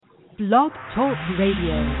Blog Talk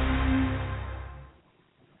Radio.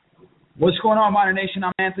 What's going on, Modern Nation?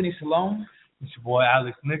 I'm Anthony Salom. It's your boy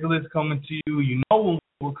Alex Nicolas coming to you. You know when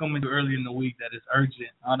we're coming to early in the week that it's urgent.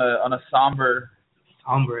 On a somber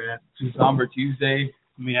Tuesday.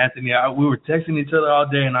 Me, Anthony, we were texting each other all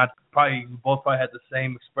day, and we both had the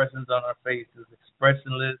same expressions on our faces,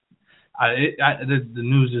 expressionless. The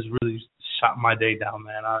news just really shot my day down,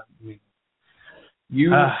 man.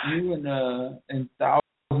 You and thousands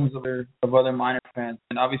of other Miner fans,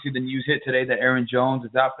 and obviously the news hit today that Aaron Jones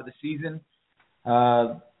is out for the season.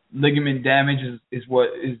 Ligament damage is what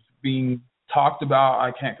is being talked about.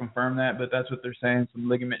 I can't confirm that, but that's what they're saying.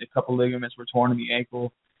 A couple ligaments were torn in the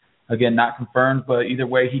ankle. Again, not confirmed, but either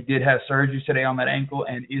way, he did have surgery today on that ankle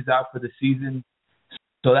and is out for the season.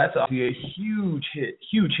 So that's obviously a huge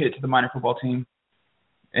hit to the Miner football team.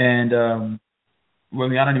 And I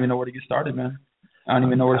don't even know where to get started, man. I don't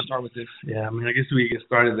even know where to start with this. Yeah, I guess we get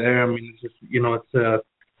started there. It's just, it's like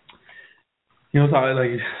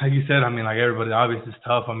you said, like everybody, obviously it's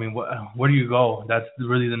tough. Where do you go? That's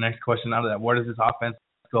really the next question out of that. Where does this offense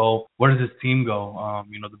go? Where does this team go?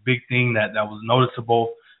 The big thing that was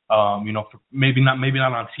noticeable, maybe not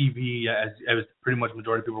on TV as pretty much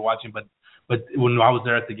majority of people were watching, but when I was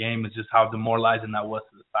there at the game, is just how demoralizing that was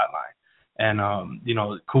to the sideline. And,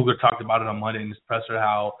 Cougar talked about it on Monday in his presser,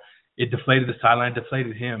 how it deflated the sideline,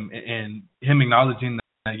 deflated him, and him acknowledging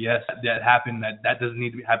that, yes, that happened, that doesn't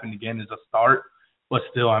need to happen again is a start. But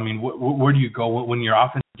still, where do you go when your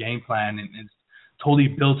offensive game plan is totally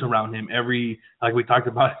built around him? Like we talked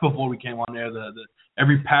about before we came on there,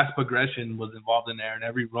 every pass progression was involved in there, and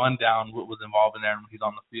every rundown was involved in there when he's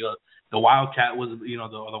on the field. The Wildcat was,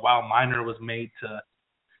 the Wild Miner was made to,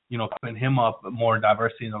 put him up more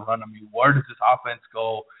diversity in the run. Where does this offense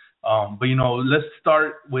go? But let's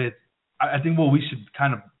start with, I think what we should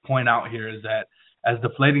kind of point out here is that as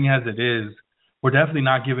deflating as it is, we're definitely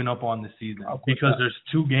not giving up on the season because there's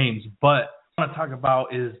 2 games. But what I want to talk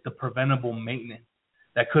about is the preventable maintenance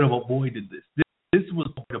that could have avoided this. This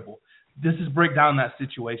was avoidable. This is break down that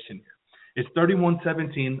situation here. It's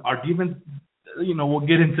 31-17. Our defense, we'll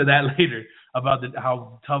get into that later about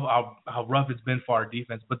how tough, how rough it's been for our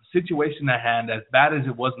defense. But the situation at hand, as bad as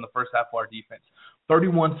it was in the first half of our defense,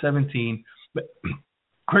 31-17. But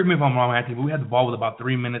correct me if I'm wrong, Anthony, but we had the ball with about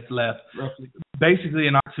 3 minutes left. Roughly. Basically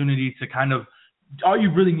an opportunity to kind of, all you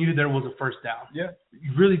really needed there was a first down. Yeah.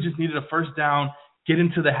 You really just needed a first down, get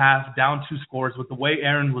into the half, down 2 scores. With the way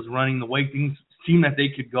Aaron was running, the way things seemed that they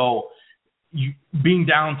could go, being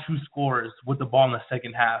down 2 scores with the ball in the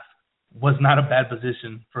second half was not a bad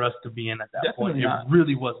position for us to be in at that Definitely point. Not. It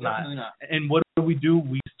really was Definitely not. not. And what do?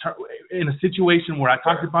 We start in a situation where I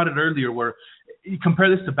talked about it earlier, where you compare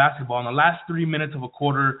this to basketball. In the last 3 minutes of a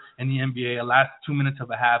quarter in the NBA, the last 2 minutes of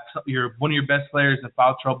a half, one of your best players in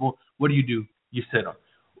foul trouble. What do? You sit them.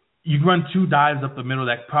 You run 2 dives up the middle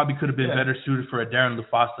that probably could have been better suited for a Darren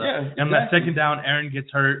Lufasa. Yeah, exactly. And on that second down, Aaron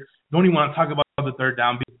gets hurt. Don't even want to talk about the third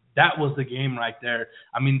down. That was the game right there.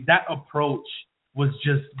 That approach was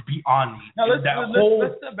just beyond me. Now, let's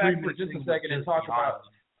step back for just a second and talk about it.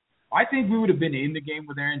 I think we would have been in the game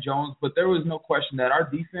with Aaron Jones, but there was no question that our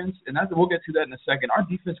defense, and we'll get to that in a second, our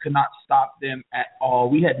defense could not stop them at all.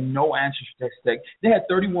 We had no answers to that. They had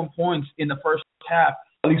 31 points in the first half,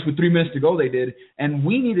 at least with 3 minutes to go they did, and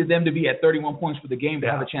we needed them to be at 31 points for the game to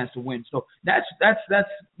have a chance to win. So that's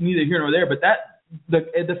neither here nor there, but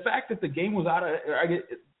the fact that the game was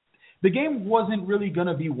the game wasn't really going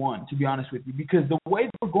to be won, to be honest with you, because the way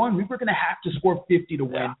we're going, we were going to have to score 50 to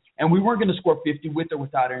win, and we weren't going to score 50 with or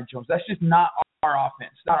without Aaron Jones. That's just not our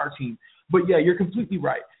offense, not our team. But, yeah, you're completely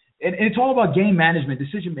right. And it's all about game management,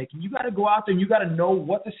 decision-making. You got to go out there and you got to know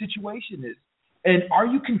what the situation is. And are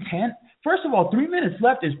you content? First of all, 3 minutes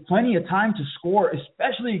left is plenty of time to score,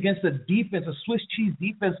 especially against a defense, a Swiss cheese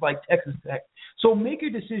defense like Texas Tech. So make your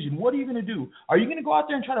decision. What are you going to do? Are you going to go out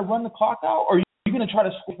there and try to run the clock out, or are you going to try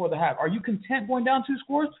to score for the half? Are you content going down 2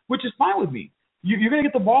 scores, which is fine with me? You're going to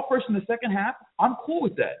get the ball first in the second half. I'm cool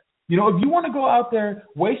with that. If you want to go out there,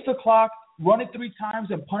 waste the clock, run it 3 times,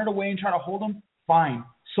 and punt it away and try to hold them, fine.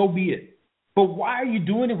 So be it. But why are you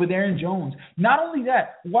doing it with Aaron Jones? Not only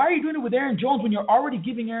that, why are you doing it with Aaron Jones when you're already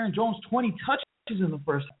giving Aaron Jones 20 touches in the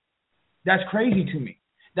first half? That's crazy to me.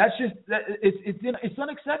 That's just it's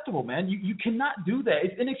unacceptable, man. You cannot do that.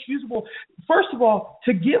 It's inexcusable. First of all,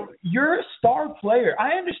 to give your star player,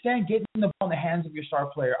 I understand getting the ball in the hands of your star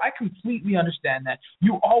player. I completely understand that.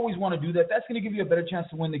 You always want to do that. That's going to give you a better chance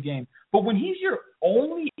to win the game. But when he's your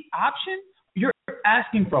only option, you're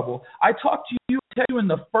asking trouble. I talked to you in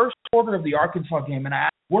the first quarter of the Arkansas game, and I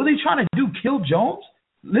asked, what are they trying to do, kill Jones?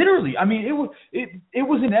 Literally. It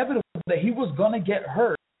was inevitable that he was going to get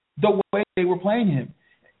hurt. the way they were playing him.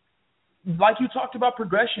 Like you talked about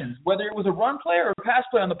progressions, whether it was a run play or a pass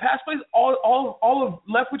play. On the pass plays, all of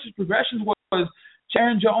Leftwich's progressions was to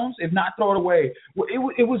Aaron Jones, if not throw it away.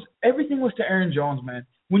 It was everything was to Aaron Jones, man.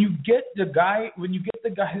 When you get the guy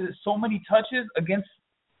that has so many touches against,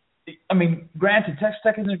 I mean, granted, Texas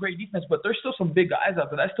Tech isn't a great defense, but there's still some big guys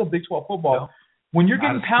out there. That's still Big 12 football. Yeah. When you're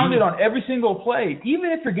getting pounded on every single play,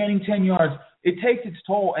 even if you're gaining 10 yards, it takes its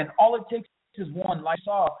toll, and all it takes is one, like I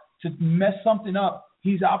saw, to mess something up.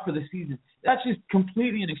 He's out for the season. That's just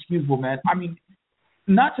completely inexcusable, man. I mean,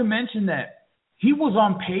 not to mention that he was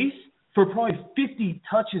on pace for probably 50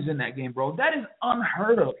 touches in that game, bro. That is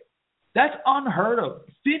unheard of. That's unheard of.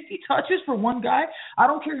 50 touches for one guy? I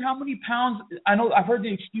don't care how many pounds. I know I've heard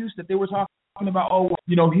the excuse that they were talking about,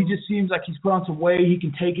 he just seems like he's put on some weight. He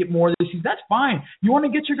can take it more this season. That's fine. You want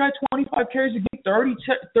to get your guy 25 carries a game, 30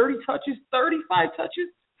 touches, 35 touches?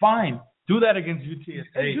 Fine. Do that against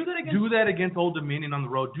UTSA. Do that against Old Dominion on the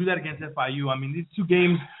road. Do that against FIU. I mean, these two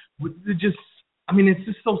games, it's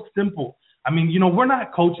just so simple. I mean, we're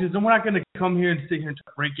not coaches, and we're not going to come here and sit here and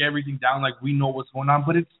try to break everything down like we know what's going on,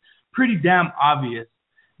 but it's pretty damn obvious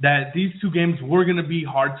that these two games were going to be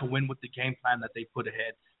hard to win with the game plan that they put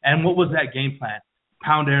ahead. And what was that game plan?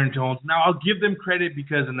 Pound Aaron Jones. Now, I'll give them credit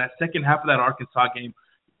because in that second half of that Arkansas game,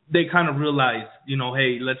 they kind of realized,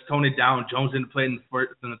 hey, let's tone it down. Jones didn't play in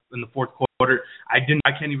the fourth quarter. I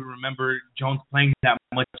can't even remember Jones playing that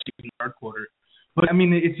much in the third quarter. But, I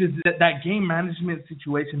mean, it's just that game management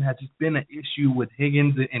situation has just been an issue with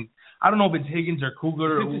Higgins. And I don't know if it's Higgins or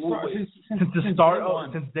Cougar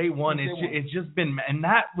since day one. It's just been – and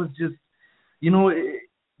that was just,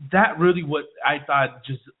 that really what I thought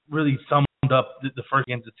just really summed up the first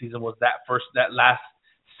game of the season was that last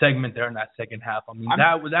segment there in that second half. I mean,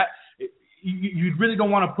 you really don't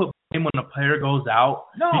want to put blame when a player goes out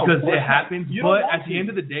because it happens. But at the end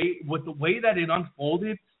of the day, with the way that it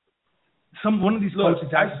unfolded, one of these coaches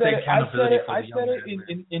has to take accountability for the young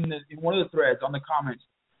man. In one of the threads on the comments.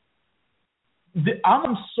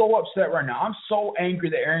 I'm so upset right now. I'm so angry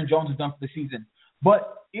that Aaron Jones is done for the season.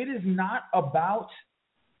 But it is not about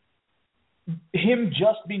him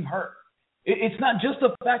just being hurt. It's not just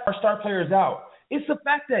the fact our star player is out. It's the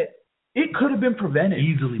fact that it could have been prevented.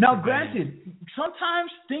 Easily. Now, granted,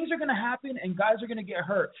 sometimes things are going to happen and guys are going to get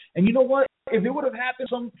hurt. And you know what? If it would have happened,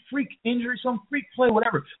 some freak injury, some freak play,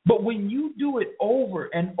 whatever. But when you do it over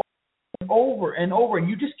and over and over, and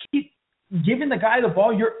you just keep giving the guy the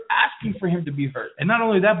ball, you're asking for him to be hurt. And not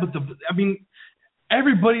only that, but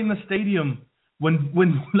everybody in the stadium, when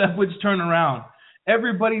Leftwich turned around,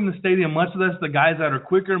 everybody in the stadium, much less the guys that are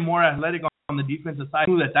quicker, more athletic on the defensive side,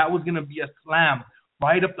 knew that was going to be a slam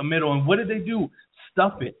right up the middle. And what did they do?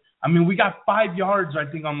 Stuff it. I mean, we got 5 yards, I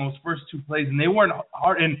think, on those first two plays, and they weren't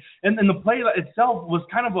hard. And the play itself was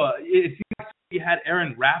kind of it seemed like he had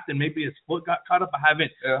Aaron wrapped, and maybe his foot got caught up. I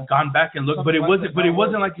haven't gone back and looked, but it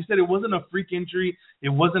wasn't like you said. It wasn't a freak injury. It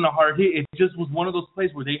wasn't a hard hit. It just was one of those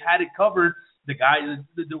plays where they had it covered. The guy,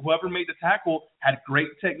 whoever made the tackle, had great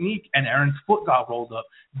technique, and Aaron's foot got rolled up.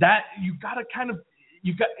 That you got to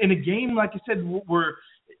in a game like you said where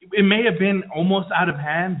it may have been almost out of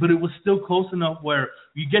hand, but it was still close enough where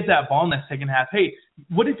you get that ball in that second half. Hey,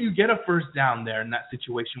 what if you get a first down there in that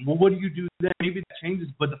situation? Well, what do you do then? Maybe that changes.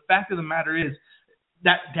 But the fact of the matter is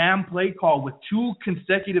that damn play call with 2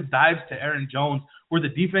 consecutive dives to Aaron Jones where the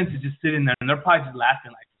defense is just sitting there and they're probably just laughing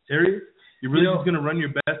like, serious? You're really just going to run your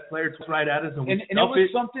best player right at us and we and it was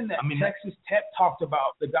something that Texas Tech talked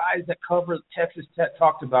about. The guys that cover Texas Tech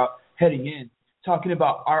talked about heading in, talking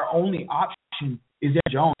about our only option is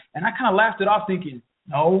Aaron Jones. And I kind of laughed it off thinking,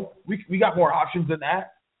 no, we got more options than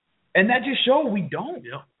that. And that just showed we don't.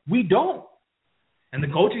 Yeah. We don't. And the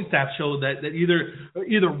coaching staff showed that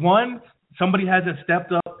either one, somebody hasn't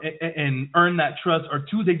stepped up and earned that trust, or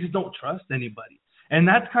two, they just don't trust anybody. And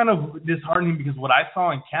that's kind of disheartening because what I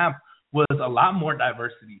saw in camp was a lot more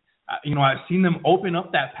diversity. I've seen them open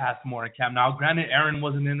up that pass more in camp. Now, granted, Aaron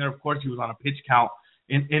wasn't in there. Of course, he was on a pitch count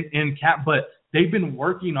in camp, but they've been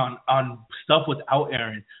working on stuff without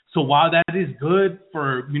Aaron. So while that is good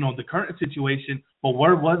for, the current situation, but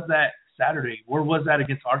where was that Saturday? Where was that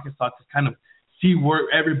against Arkansas to kind of see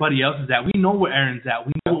where everybody else is at? We know where Aaron's at.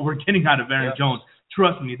 We know what we're getting out of Aaron Jones.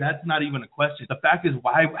 Trust me, that's not even a question. The fact is,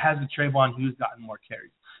 why hasn't Trayvon Hughes gotten more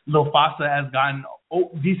carries? Lil Fossa has gotten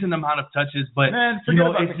a decent amount of touches, but forget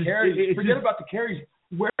about the carries. Forget about the carries.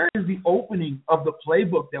 Where is the opening of the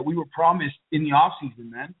playbook that we were promised in the offseason,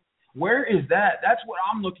 man? Where is that? That's what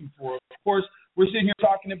I'm looking for. Of course, we're sitting here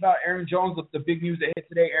talking about Aaron Jones. The big news that hit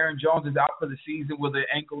today, Aaron Jones is out for the season with an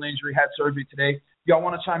ankle injury, had surgery today. y'all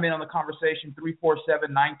want to chime in on the conversation,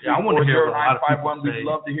 347-924-0951. I want to hear what a lot of people say. We'd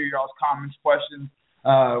love to hear y'all's comments, questions,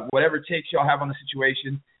 whatever takes y'all have on the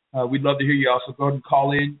situation. We'd love to hear y'all. So go ahead and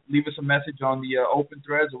call in, leave us a message on the open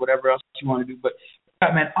threads or whatever else you want to do. But,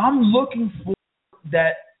 man, I'm looking for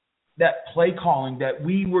that play calling that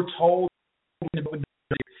we were told.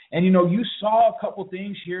 And you saw a couple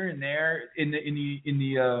things here and there in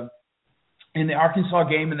the Arkansas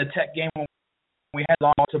game and the Tech game when we had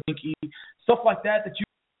long to Binky, stuff like that you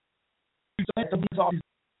don't have to come out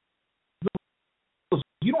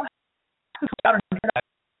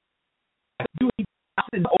and do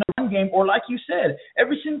in the run game, or like you said,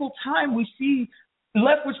 every single time we see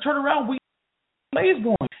leftwards turn around, we plays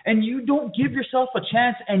going, and you don't give yourself a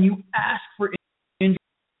chance, and you ask for injury.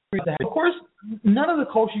 Of course, none of the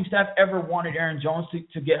coaching staff ever wanted Aaron Jones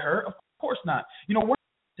to get hurt. Of course not.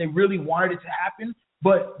 They really wanted it to happen,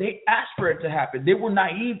 but they asked for it to happen. They were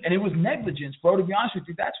naive, and it was negligence, bro, to be honest with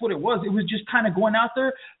you. That's what it was. It was just kind of going out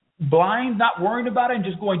there blind, not worrying about it, and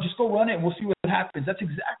just go run it, and we'll see what happens. That's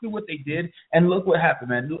exactly what they did, and look what happened,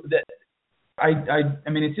 man. I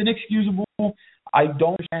mean, it's inexcusable. I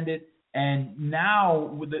don't understand it. And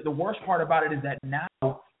now, the worst part about it is that now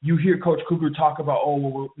you hear Coach Cougar talk about,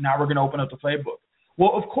 now we're going to open up the playbook.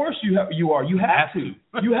 Well, of course you are. You have to.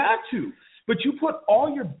 You have to. But you put all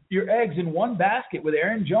your eggs in one basket with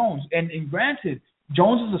Aaron Jones. And granted,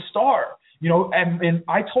 Jones is a star. And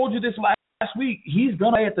I told you this last week. He's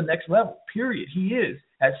going to play at the next level, period. He is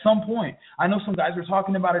at some point. I know some guys were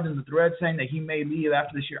talking about it in the thread saying that he may leave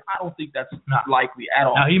after this year. I don't think that's not likely at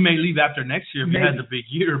all. Now, he may leave after next year if he has a big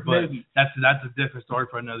year, but Maybe. that's a different story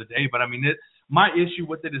for another day. But, I mean, my issue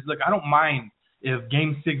with it is, look, I don't mind if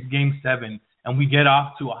Game 6, Game 7, and we get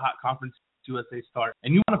off to a hot Conference USA start,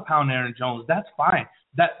 and you want to pound Aaron Jones, that's fine.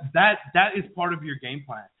 That is part of your game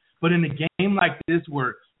plan. But in a game like this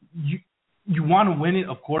where you want to win it,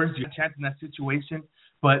 of course, you have a chance in that situation,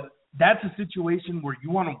 but that's a situation where you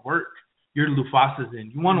want to work your Lufasas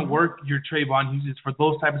in. You want to work your Trayvon Hughes for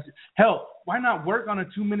those types of – hell, why not work on a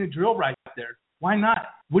 2-minute drill right there? Why not?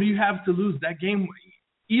 What do you have to lose? That game,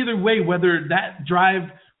 either way, whether that drive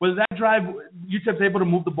UTEP's able to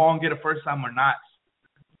move the ball and get a first time or not,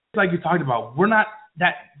 like you talked about, we're not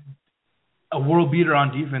that a world beater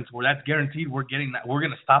on defense where that's guaranteed we're getting that. We're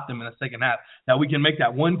going to stop them in the second half. That we can make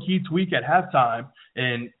that one key tweak at halftime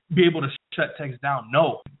and be able to shut Texas down.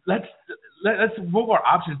 No, let's move our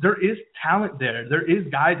options. There is talent there. There is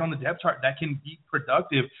guys on the depth chart that can be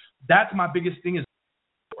productive. That's my biggest thing is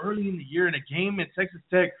early in the year in a game at Texas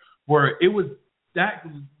Tech where it was that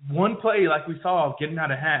one play like we saw getting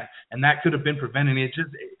out of hand, and that could have been prevented. It's just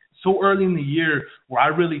so early in the year where I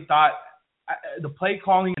really thought the play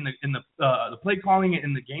calling and the play calling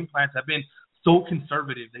and the game plans have been so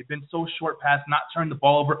conservative. They've been so short pass, not turn the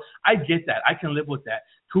ball over. I get that. I can live with that.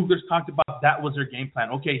 Cougars talked about that was their game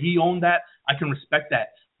plan. Okay, he owned that. I can respect that.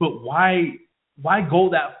 But why go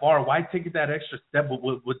that far? Why take it that extra step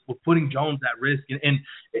with putting Jones at risk? And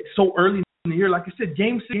it's so early in the year. Like I said,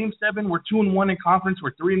 Game 6, Game 7, we're 2-1 in conference.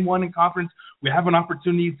 We're 3-1 in conference. We have an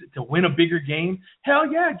opportunity to win a bigger game.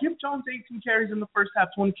 Hell yeah, give Jones 18 carries in the first half,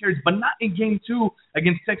 20 carries, but not in Game 2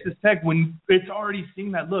 against Texas Tech when it's already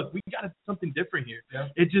seen that, look, we got to do something different here. Yeah.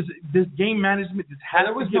 It's just this game management just has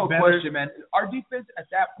to get better. There was no question, man. Our defense at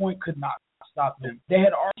that point could not stop them. They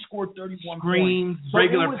had already scored 31 screens, points. So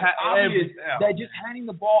regular it was obvious that just handing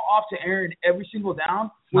the ball off to Aaron every single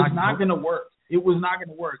down was not going to work. It was not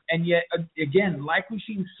going to work. And yet, again, like we've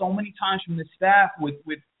seen so many times from the staff with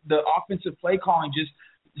the offensive play calling, just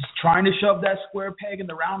trying to shove that square peg in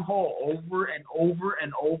the round hole over and over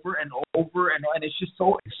and over and over. And it's just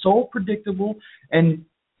so predictable. And,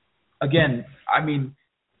 again, I mean,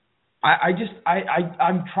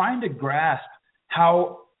 I'm trying to grasp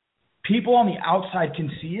how people on the outside can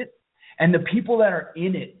see it and the people that are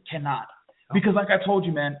in it cannot. Because like I told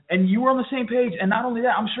you, man, and you were on the same page, and not only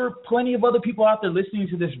that, I'm sure plenty of other people out there listening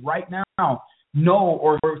to this right now know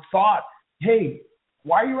or thought, hey,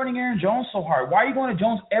 why are you running Aaron Jones so hard? Why are you going to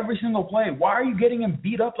Jones every single play? Why are you getting him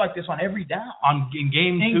beat up like this on every down? In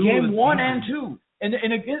Game 2? In Game 1 and 2.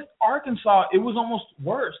 And against Arkansas, it was almost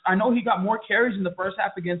worse. I know he got more carries in the first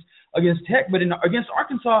half against Tech, but against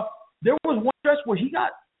Arkansas, there was one stretch where he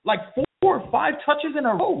got like 4 or 5 touches in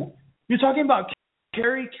a row. You're talking about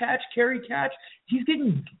carry, catch. He's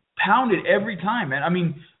getting pounded every time, man. I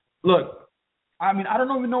mean, look, I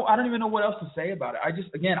don't even know what else to say about it. I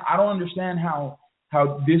don't understand how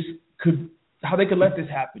they could let this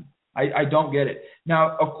happen. I don't get it.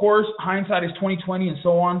 Now, of course, hindsight is 20/20 and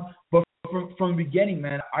so on, but from the beginning,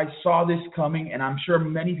 man, I saw this coming, and I'm sure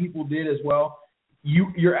many people did as well.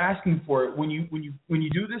 you're asking for it. When you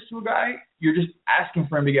do this to a guy, you're just asking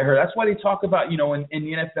for him to get hurt. That's why they talk about, in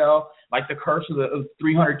the NFL, like the curse of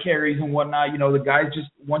 300 carries and whatnot. The guys just,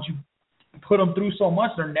 once you put them through so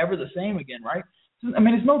much, they're never the same again, right? I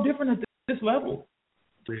mean, it's no different at this level.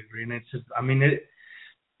 I agree, and it's just,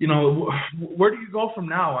 where do you go from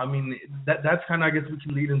now? I mean, that's kind of, I guess we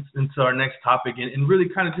can lead into our next topic, and really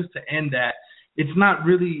kind of just to end that, it's not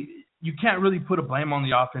really, you can't really put a blame on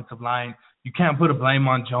the offensive line. You can't put a blame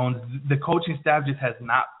on Jones. The coaching staff just has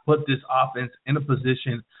not put this offense in a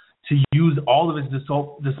position to use all of his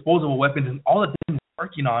disposable weapons and all of them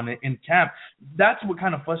working on it in camp. That's what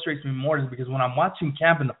kind of frustrates me more, is because when I'm watching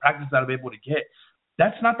camp and the practice that I'm able to get,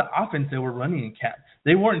 that's not the offense they were running in camp.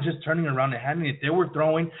 They weren't just turning around and handing it. They were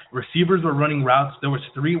throwing. Receivers were running routes. There was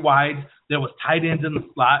 3 wides. There was tight ends in the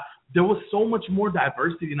slot. There was so much more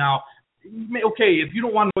diversity now. Okay, if you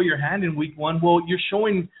don't want to show your hand in week 1, well, you're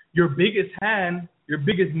showing your biggest hand, your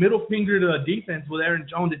biggest middle finger to a defense with Aaron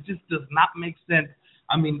Jones. It just does not make sense.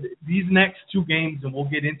 I mean, these next 2 games, and we'll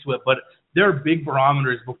get into it, but there are big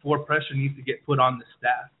barometers before pressure needs to get put on the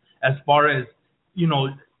staff as far as,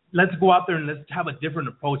 let's go out there and let's have a different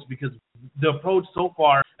approach, because the approach so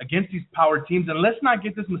far against these power teams, and let's not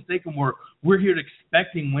get this mistaken, we're here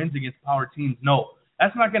expecting wins against power teams. No,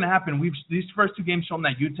 that's not going to happen. These first 2 games shown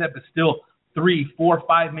that UTEP is still 3, 4,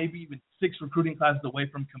 5, maybe even 6 recruiting classes away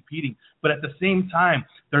from competing. But at the same time,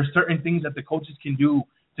 there are certain things that the coaches can do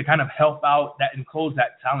to kind of help out that and close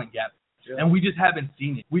that talent gap. Yeah. And we just haven't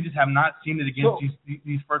seen it. We just have not seen it against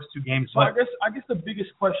these first 2 games. So I guess the biggest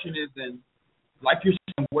question is then, like you're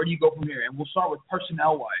saying, where do you go from here? And we'll start with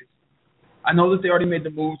personnel-wise. I know that they already made the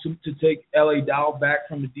move to take L.A. Dow back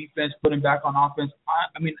from the defense, put him back on offense.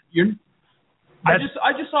 I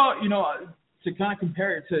just saw, to kind of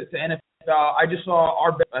compare it to NFL, I just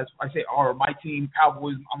saw my team,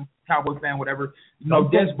 Cowboys. I'm a Cowboys fan, whatever. Des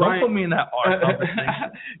Bryant. Don't put me in that R.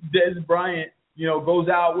 Des Bryant, goes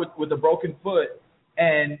out with a broken foot,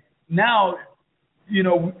 and now,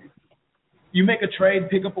 you make a trade,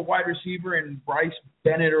 pick up a wide receiver, and Bryce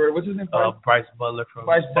Bennett, or what's his name? Bryce Butler from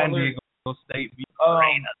San Diego State.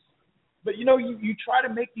 But you try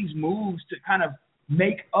to make these moves to kind of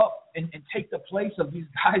make up and take the place of these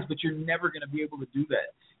guys, but you're never going to be able to do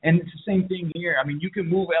that. And it's the same thing here. I mean, you can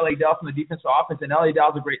move L.A. Dow from the defense to offense, and L.A.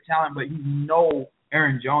 Dow's a great talent, but he's no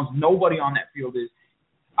Aaron Jones. Nobody on that field is.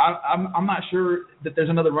 I'm not sure that there's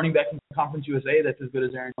another running back in Conference USA that's as good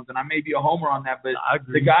as Aaron Jones, and I may be a homer on that, but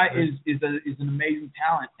the guy is an amazing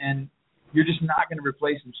talent, and you're just not going to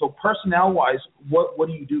replace him. So personnel-wise, what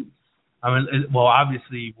do you do? I mean, well,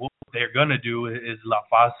 obviously what they're going to do is La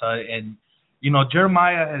Fasa, and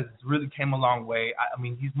Jeremiah has really came a long way. I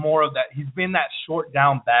mean, he's more of that. He's been that short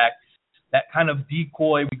down back, that kind of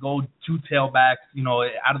decoy. We go 2 tailbacks,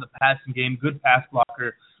 out of the passing game, good pass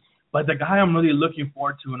blocker. But the guy I'm really looking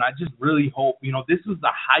forward to, and I just really hope, this was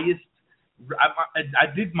the highest.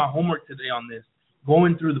 I did my homework today on this,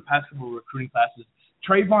 going through the past couple of recruiting classes.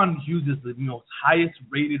 Trayvon Hughes is the highest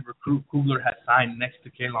rated recruit Kugler has signed next to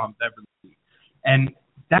Kalon Beverly. And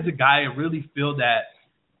that's a guy I really feel that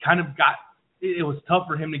kind of it was tough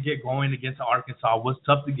for him to get going against Arkansas. It was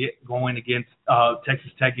tough to get going against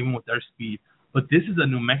Texas Tech, even with their speed. But this is a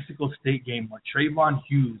New Mexico State game where Trayvon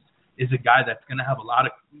Hughes is a guy that's going to have a lot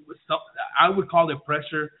of I would call it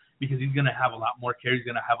pressure, because he's going to have a lot more carries, he's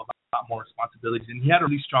going to have a lot more responsibilities. And he had a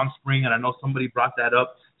really strong spring, and I know somebody brought that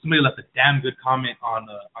up. Somebody left a damn good comment on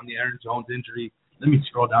the Aaron Jones injury. Let me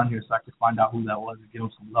scroll down here so I can find out who that was and give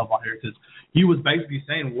him some love on here, because he was basically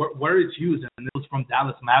saying, where is Hughes? And it was from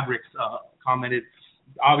Dallas Mavericks, commented.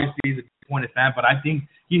 Obviously, he's a disappointed fan, but I think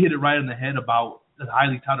he hit it right in the head about the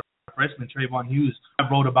highly touted freshman Trayvon Hughes. I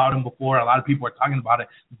wrote about him before. A lot of people are talking about it.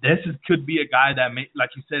 Could be a guy that, like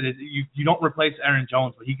you said, you don't replace Aaron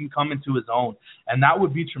Jones, but he can come into his own, and that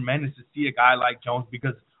would be tremendous to see a guy like Jones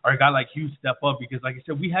or a guy like Hughes step up, because, like I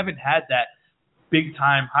said, we haven't had that big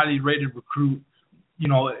time, highly rated recruit,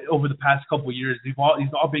 over the past couple of years. These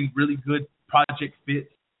all been really good project fits,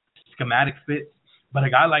 schematic fits, but a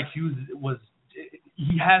guy like Hughes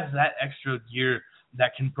he has that extra gear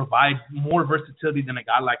that can provide more versatility than a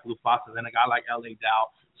guy like Lufasa, than a guy like L.A. Dow.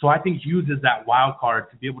 So I think Hughes is that wild card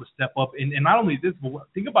to be able to step up. And not only this, but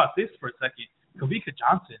think about this for a second. Kavika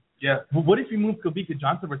Johnson. Yeah. But what if you move Kavika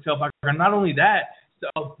Johnson for tailback? And not only that,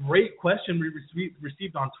 a great question we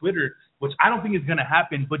received on Twitter, which I don't think is going to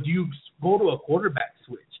happen, but do you go to a quarterback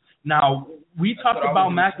switch? Now, we talked about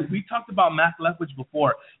Mac Leftwich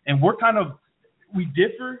before, and we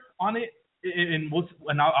differ on it. And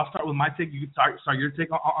I'll start with my take. You can start your take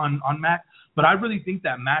on Mac. But I really think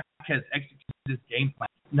that Mac has executed this game plan.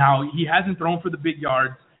 Now, he hasn't thrown for the big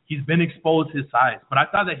yards. he's been exposed his size. But I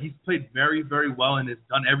thought that he's played very, very well and has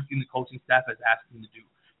done everything the coaching staff has asked him to do.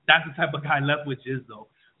 That's the type of guy Leftwich is, though.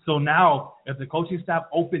 So now, if the coaching staff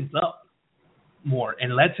opens up more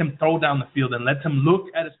and lets him throw down the field and lets him look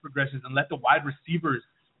at his progressions and let the wide receivers,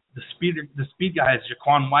 the speed guys,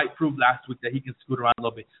 Jaquan White proved last week that he can scoot around a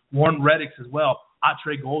little bit. Warren Reddicks as well.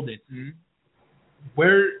 Atre Golden.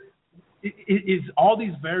 Where is all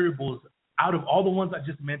these variables, out of all the ones I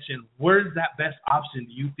just mentioned, where's that best option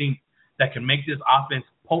do you think that can make this offense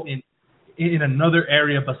potent in another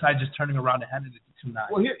area besides just turning around and handing it to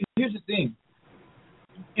 2-9? Well, here's the thing.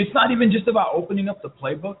 It's not even just about opening up the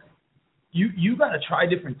playbook. You got to try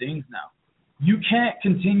different things now. You can't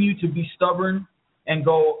continue to be stubborn and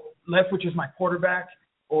go, Leftwich is my quarterback,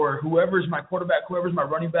 or whoever's my quarterback, whoever's my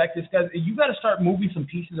running back, this guy. You got to start moving some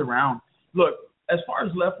pieces around. Look, as far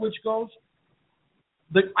as Leftwich goes,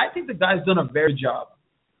 I think the guy's done a very good job.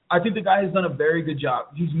 I think the guy has done a very good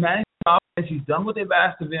job. He's managed the offense. He's done what they've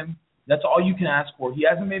asked of him. That's all you can ask for. He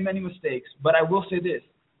hasn't made many mistakes. But I will say this.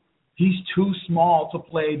 He's too small to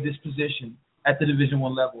play this position at the Division I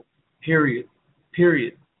level, period.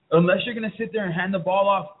 Unless you're going to sit there and hand the ball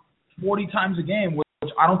off 40 times a game,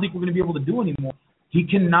 which I don't think we're going to be able to do anymore. He's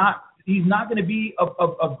not going to be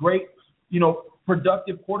a great,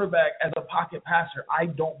 productive quarterback as a pocket passer. I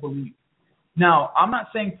don't believe. Now, I'm not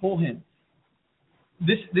saying pull him.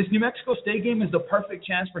 This New Mexico State game is the perfect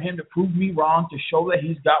chance for him to prove me wrong, to show that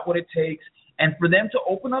he's got what it takes, and for them to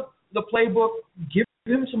open up the playbook, give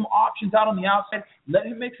him some options out on the outside, let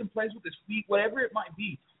him make some plays with his feet, whatever it might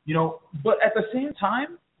be. But at the same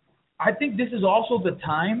time, I think this is also the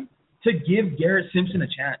time to give Garrett Simpson a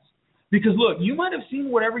chance. Because, look, you might have seen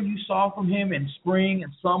whatever you saw from him in spring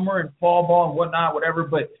and summer and fall ball and whatnot, whatever,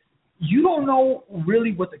 but you don't know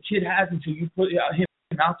really what the kid has until you put him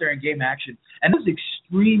out there in game action. And I was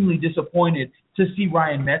extremely disappointed to see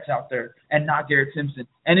Ryan Metz out there and not Garrett Simpson.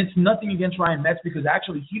 And it's nothing against Ryan Metz, because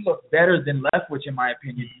actually he looked better than Leftwich in my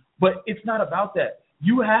opinion. But it's not about that.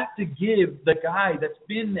 You have to give the guy that's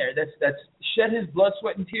been there, that's shed his blood,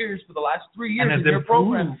 sweat, and tears for the last 3 years in your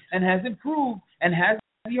program and has improved and has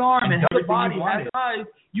the arm and has the body, has the eyes.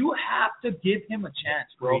 You have to give him a chance,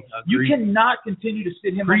 bro. You cannot continue to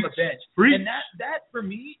sit him on the bench. And that for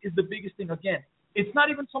me is the biggest thing. Again, it's not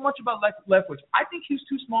even so much about Leftwich. I think he's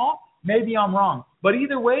too small. Maybe I'm wrong. But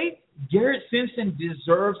either way, Garrett Simpson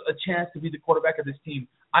deserves a chance to be the quarterback of this team.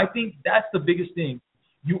 I think that's the biggest thing.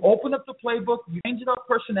 You open up the playbook, you change it up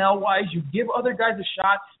personnel-wise, you give other guys a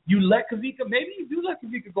shot, you let Kavika, maybe you do let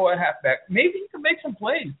Kavika go at halfback. Maybe he can make some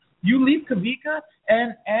plays. You leave Kavika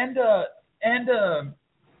and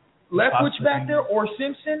Leftwich back there, or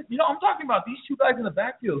Simpson. I'm talking about these two guys in the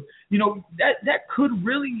backfield. That could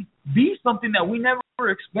really be something that we never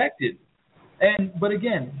expected. But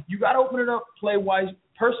again, you got to open it up play-wise,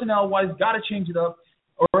 personnel-wise, got to change it up,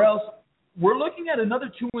 or else we're looking at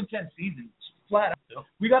another 2-10 season. Flat out.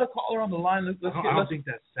 We got a caller on the line. I don't think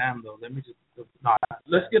that's Sam though.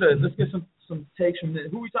 Let's get some takes from this.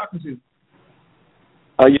 Who are we talking to?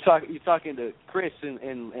 You talking to Chris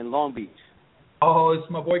in Long Beach. Oh, it's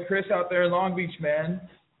my boy Chris out there in Long Beach, man.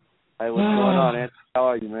 Hey, what's going on, Anthony? How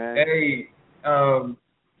are you, man? Hey,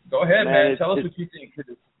 go ahead, man. Tell us what you think.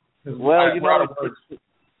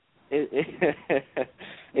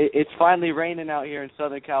 It's finally raining out here in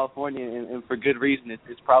Southern California, and for good reason.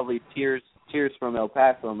 It's probably tears from El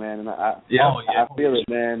Paso, man. And I feel it,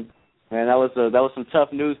 man. Man, that was some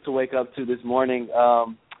tough news to wake up to this morning.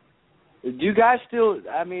 Do you guys still?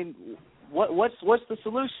 I mean, what's the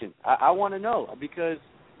solution? I want to know, because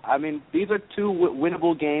these are two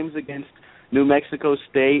winnable games against New Mexico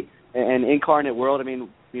State and Incarnate World. I mean,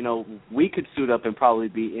 we could suit up and probably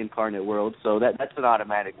beat Incarnate World, so that's an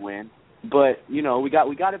automatic win. But we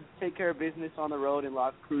got to take care of business on the road in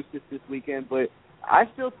Las Cruces this weekend. But I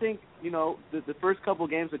still think the first couple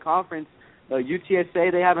games of conference,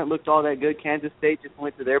 UTSA, they haven't looked all that good. Kansas State just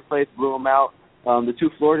went to their place, blew them out. The two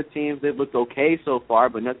Florida teams, they've looked okay so far,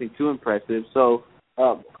 but nothing too impressive. So,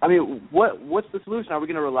 what's the solution? Are we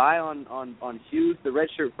going to rely on Hughes, the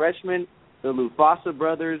redshirt freshman, the Lufasa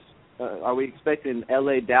brothers? Are we expecting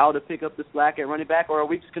L.A. Dow to pick up the slack at running back, or are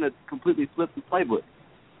we just going to completely flip the playbook?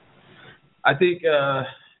 I think,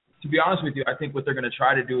 to be honest with you, I think what they're going to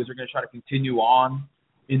try to do is they're going to try to continue on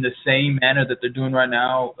in the same manner that they're doing right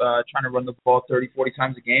now, trying to run the ball 30, 40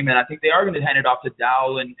 times a game. And I think they are going to hand it off to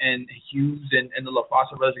Dow and Hughes and the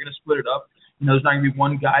LaFossa brothers. They're going to split it up. There's not going to be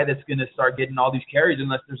one guy that's going to start getting all these carries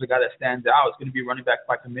unless there's a guy that stands out. It's going to be running back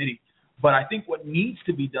by committee. But I think what needs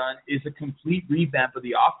to be done is a complete revamp of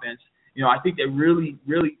the offense. You know, I think they really,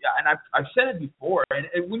 and I've said it before,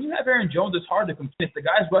 and when you have Aaron Jones, it's hard to complain. If the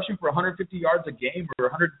guy's rushing for 150 yards a game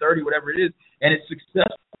or 130, whatever it is, and it's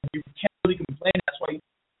successful, you can't really complain. That's why he's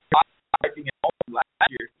fighting it all last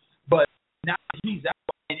year. But now he's out,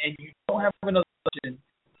 and you don't have another option.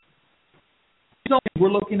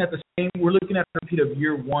 We're looking at a repeat of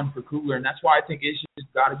year one for Kugler, and that's why I think it's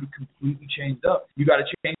just got to be completely changed up. You got to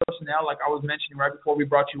change personnel, like I was mentioning right before we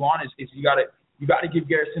brought you on. Is you got to give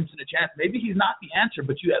Garrett Simpson a chance. Maybe he's not the answer,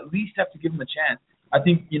 but you at least have to give him a chance. I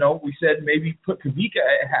think, you know, we said maybe put Kavika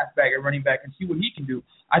at halfback, at running back, and see what he can do.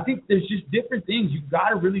 I think there's just different things. You got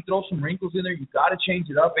to really throw some wrinkles in there. You got to change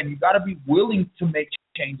it up, and you got to be willing to make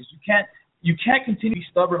changes. You can't continue to be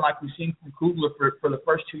stubborn like we've seen from Kugler for the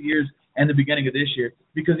first 2 years and the beginning of this year.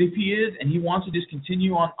 Because if he is and he wants to just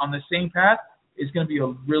continue on the same path, it's going to be a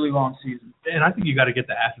really long season. And I think you got to get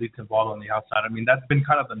the athletes involved on the outside. I mean, that's been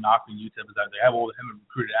kind of the knock on UTEP is that they have all of him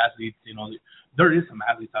recruited athletes. You know, there is some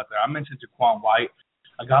athletes out there. I mentioned Jaquan White.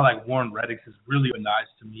 A guy like Warren Reddick has really been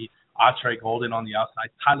nice to me. Atre Golden on the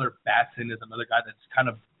outside. Tyler Batson is another guy that's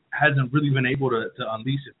kind of hasn't really been able to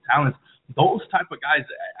unleash his talents. Those type of guys,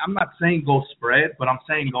 I'm not saying go spread, but I'm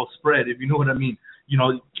saying go spread, if you know what I mean. You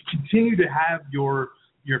know, continue to have your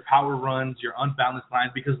power runs, your unbalanced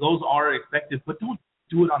lines, because those are effective, but don't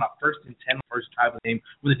do it on a 1st and 10 first drive of the game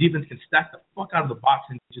where the defense can stack the fuck out of the box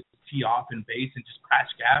and just tee off and base and just crash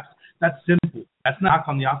gaps. That's simple. That's not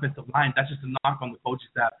on the offensive line. That's just a knock on the coaching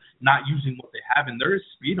staff not using what they have, and there is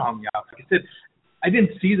speed on the outside. Like I said, I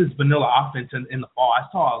didn't see this vanilla offense in the fall. I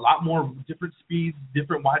saw a lot more different speeds,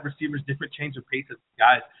 different wide receivers, different change of pace of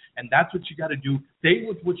guys, and that's what you got to do. Stay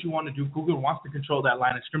with what you want to do. Kugler wants to control that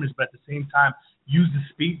line of scrimmage, but at the same time, use the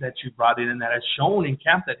speed that you brought in and that has shown in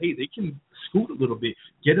camp that, hey, they can scoot a little bit,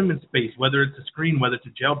 get them in space, whether it's a screen, whether it's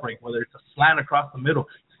a jailbreak, whether it's a slant across the middle,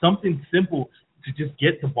 something simple to just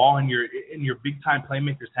get the ball in your big-time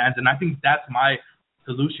playmakers' hands, and I think that's my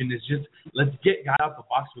solution is just let's get guys out the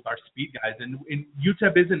box with our speed guys. And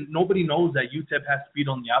UTEP nobody knows that UTEP has speed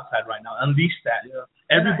on the outside right now. Unleash that. Yeah.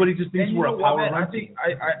 Everybody just thinks we're a power run. I think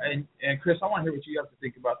and Chris, I want to hear what you have to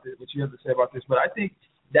think about this, what you have to say about this. But I think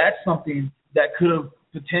that's something that could have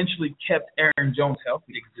potentially kept Aaron Jones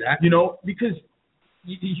healthy. Exactly. You know, because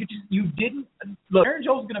you didn't look. Aaron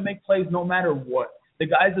Jones is going to make plays no matter what. The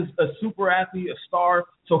guy's a super athlete, a star,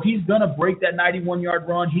 so he's going to break that 91-yard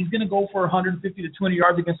run. He's going to go for 150 to 20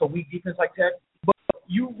 yards against a weak defense like Tech. But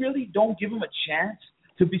you really don't give him a chance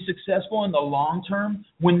to be successful in the long term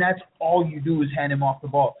when that's all you do is hand him off the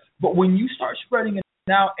ball. But when you start spreading it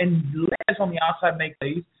out and guys on the outside make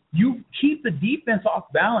plays, you keep the defense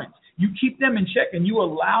off balance. You keep them in check, and you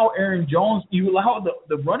allow Aaron Jones, you allow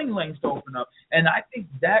the running lanes to open up. And I think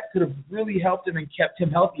that could have really helped him and kept him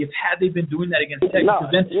healthy had they been doing that against Tech.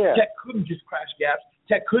 Because then Tech couldn't just crash gaps.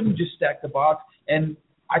 Tech couldn't just stack the box. And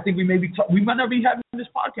I think we might not be having this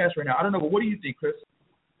podcast right now. I don't know, but what do you think, Chris?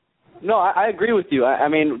 No, I agree with you. I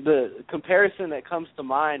mean, the comparison that comes to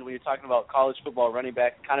mind when you're talking about college football running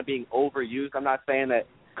back kind of being overused, I'm not saying that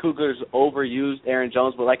Cougars overused Aaron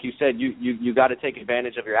Jones, but like you said, you got to take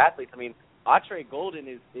advantage of your athletes. I mean, Atre Golden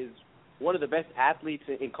is one of the best athletes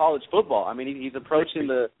in college football. I mean, he's approaching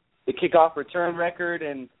the kickoff return record,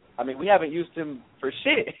 and I mean, we haven't used him for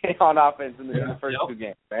shit on offense in the first two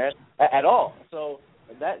games, man, at all. So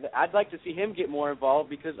I'd like to see him get more involved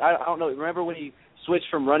because I don't know. Remember when he switched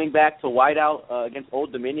from running back to wideout against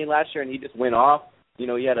Old Dominion last year, and he just went off. You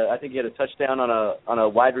know, I think he had a touchdown on a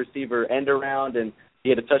wide receiver end around, and he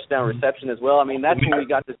had a touchdown reception as well. I mean, that's when we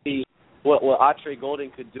got to see what Atre Golden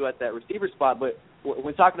could do at that receiver spot. But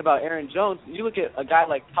when talking about Aaron Jones, you look at a guy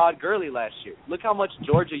like Todd Gurley last year. Look how much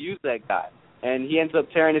Georgia used that guy, and he ends up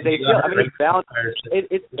tearing his ACL. I mean,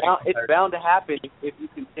 it's bound to happen if you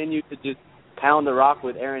continue to just pound the rock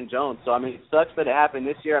with Aaron Jones. So I mean, it sucks that it happened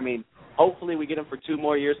this year. I mean, hopefully we get him for 2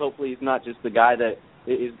 more years. Hopefully he's not just the guy that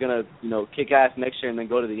is gonna kick ass next year and then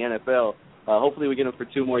go to the NFL. Hopefully we get him for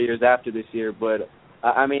 2 more years after this year, but.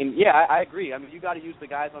 I mean, I agree. I mean, you got to use the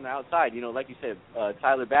guys on the outside. You know, like you said,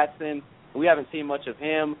 Tyler Batson, we haven't seen much of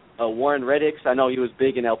him. Warren Reddick, I know he was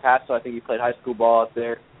big in El Paso. I think he played high school ball out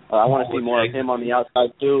there. I want to see more of him on the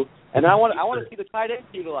outside, too. And I want to see the tight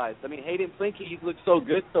ends utilized. I mean, Hayden Flinke, he's looked so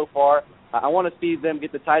good so far. I want to see them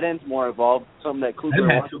get the tight ends more involved, something that Kugler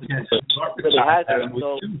wants to do.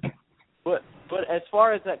 But as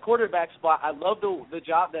far as that quarterback spot, I love the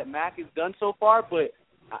job that Mack has done so far, but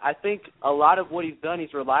I think a lot of what he's done,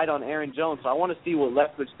 he's relied on Aaron Jones. So I want to see what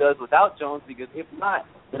Leftwich does without Jones, because if not,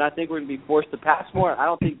 then I think we're going to be forced to pass more. I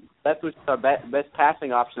don't think Leftwich is our best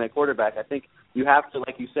passing option at quarterback. I think you have to,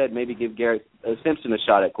 like you said, maybe give Garrett Simpson a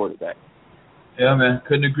shot at quarterback. Yeah, man.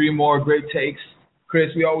 Couldn't agree more. Great takes. Chris,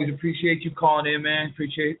 we always appreciate you calling in, man.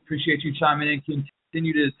 Appreciate you chiming in.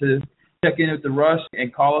 Continue to check in with the Rush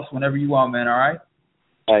and call us whenever you want, man. All right?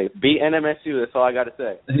 Hey, beat NMSU. That's all I got to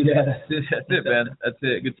say. Yeah, that's it, man. That's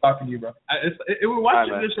it. Good talking to you, bro. We're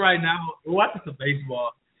watching this right now. We're watching some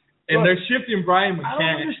baseball. And they're shifting Brian McCann. I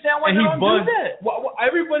don't understand why they don't do that. Well,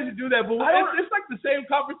 everybody do that, but it's like the same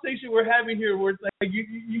conversation we're having here, where it's like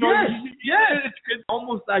you know, it's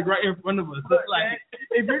almost like right in front of us. It's like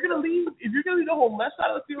if you're gonna leave the whole left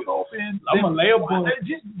side of the field open, I'm gonna lay a ball.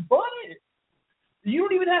 Just bunt it. You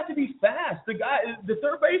don't even have to be fast. The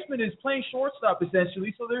third baseman is playing shortstop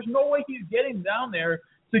essentially, so there's no way he's getting down there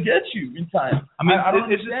to get you in time. I mean,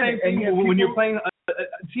 it's the same thing when you're playing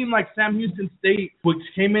a team like Sam Houston State, which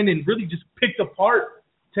came in and really just picked apart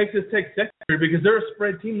Texas Tech secondary because they're a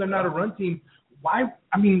spread team, they're not a run team. Why?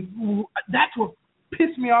 I mean, that's what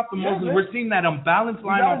pissed me off the most. Is we're seeing that unbalanced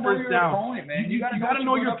line on first down. Opponent, man. You got to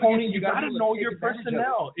know your opponent. You got to know your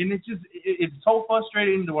personnel, and it's so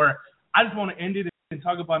frustrating to where I just want to end it and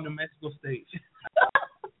talk about New Mexico State.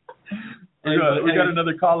 we got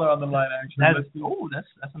another caller on the line, actually. That's a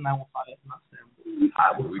 915. That's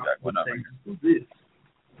not what we got going on right now.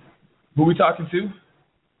 Who we talking to?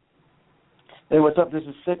 Hey, what's up? This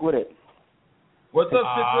is Sick With It. What's up,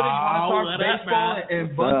 Sick With It? You want to talk baseball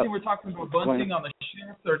and bunting? We're talking about bunting on the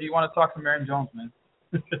shift, or do you want to talk some Aaron Jones, man?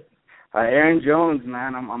 Aaron Jones,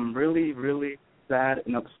 man. I'm really, really sad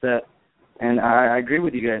and upset. And I agree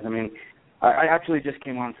with you guys. I mean, I actually just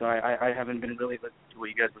came on, so I haven't been really listening to what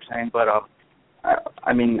you guys were saying. But,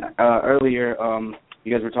 earlier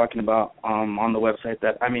you guys were talking about on the website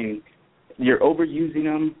that, I mean, you're overusing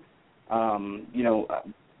them.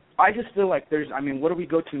 I just feel like what do we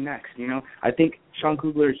go to next, you know? I think Sean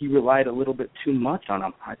Kugler, he relied a little bit too much on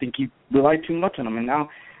him. I think he relied too much on him. And now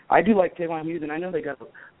I do like Tavon Hughes, and I know they got a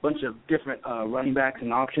bunch of different running backs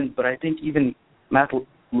and options, but I think even Matt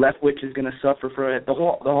Leftwich is going to suffer for it. The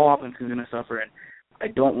whole offense is going to suffer, and I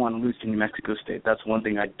don't want to lose to New Mexico State. That's one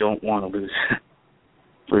thing I don't want to lose.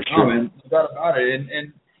 For sure. Oh, man, no doubt about it.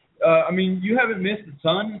 And I mean, you haven't missed a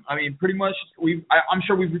ton. I mean, pretty much I'm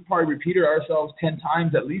sure we've probably repeated ourselves 10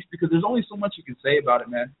 times at least because there's only so much you can say about it,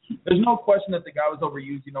 man. There's no question that the guy was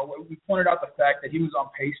overused. You know, we pointed out the fact that he was on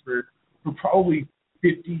pace for probably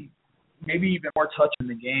 50, maybe even more touch in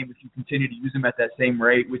the game if you continue to use him at that same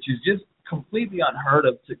rate, which is just completely unheard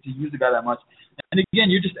of to use a guy that much. And again,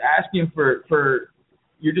 you're just asking for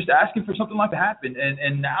something like that to happen.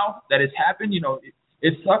 And now that it's happened, you know,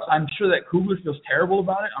 it sucks. I'm sure that Kugler feels terrible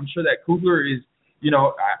about it. I'm sure that Kugler is, you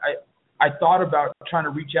know, I thought about trying to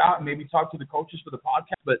reach out and maybe talk to the coaches for the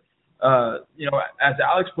podcast, but, you know, as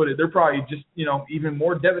Alex put it, they're probably just, you know, even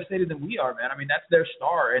more devastated than we are, man. I mean, that's their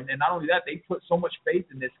star. And not only that, they put so much faith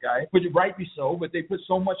in this guy, which rightly so, but they put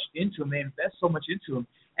so much into him. They invest so much into him.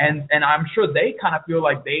 And I'm sure they kind of feel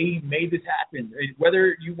like they made this happen.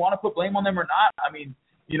 Whether you want to put blame on them or not, I mean,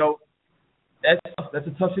 you know, that's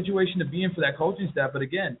a tough situation to be in for that coaching staff. But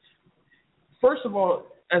again, first of all,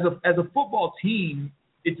 as a football team,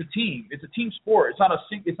 it's a team. It's a team sport. It's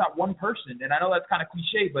not one person. And I know that's kind of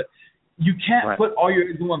cliche, but you can't put all your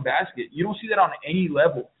eggs in one basket. You don't see that on any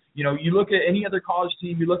level. You know, you look at any other college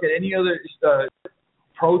team, you look at any other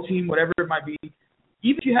pro team, whatever it might be.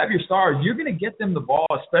 Even if you have your stars, you're going to get them the ball,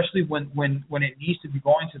 especially when it needs to be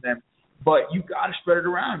going to them. But you got to spread it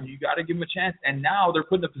around. You got to give them a chance. And now they're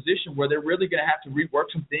put in a position where they're really going to have to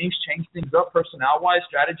rework some things, change things up personnel-wise,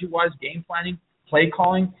 strategy-wise, game planning, play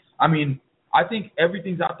calling. I mean, I think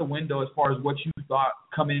everything's out the window as far as what you thought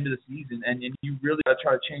coming into the season. And you really got to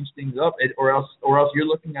try to change things up or else you're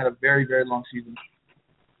looking at a very, very long season.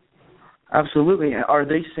 Absolutely. Are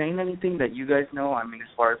they saying anything that you guys know? I mean, as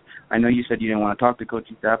far as I know, you said you didn't want to talk to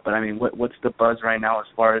coaching staff, but I mean, what's the buzz right now as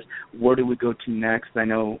far as where do we go to next? I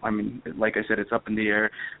know, I mean, like I said, it's up in the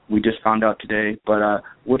air. We just found out today, but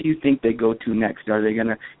what do you think they go to next? Are they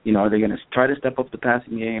gonna try to step up the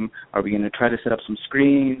passing game? Are we gonna try to set up some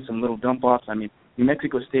screens, some little dump offs? I mean, New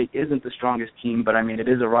Mexico State isn't the strongest team, but I mean, it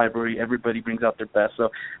is a rivalry. Everybody brings out their best. So,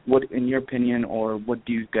 what, in your opinion, or what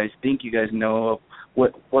do you guys think you guys know of?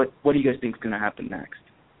 What do you guys think is going to happen next?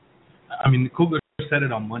 I mean, Kugler said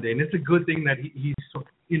it on Monday, and it's a good thing that he took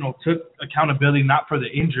accountability not for the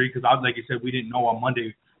injury because, like you said, we didn't know on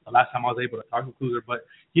Monday the last time I was able to talk to Kugler, but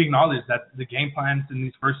he acknowledged that the game plans in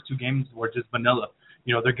these first two games were just vanilla.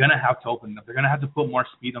 You know, they're going to have to open up. They're going to have to put more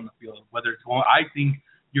speed on the field. Whether it's I think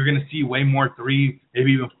you're going to see way more 3,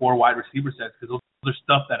 maybe even 4 wide receiver sets because those are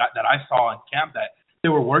stuff that I saw in camp that they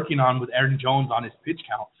were working on with Aaron Jones on his pitch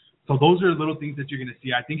count. So those are little things that you're going to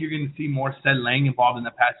see. I think you're going to see more Sed Lang involved in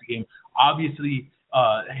the passing game. Obviously,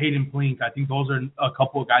 Hayden Blink. I think those are a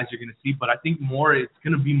couple of guys you're going to see. But I think it's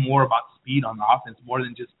going to be more about speed on the offense more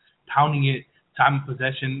than just pounding it. Time of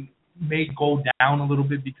possession may go down a little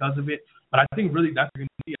bit because of it. But I think really that's what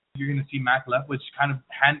you're going to see Mac Leftwich kind of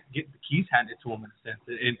get the keys handed to him in a sense.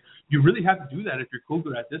 And you really have to do that if you're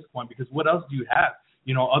Cougar at this point, because what else do you have?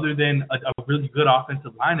 Other than a really good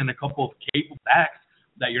offensive line and a couple of capable backs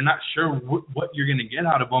that you're not sure what you're going to get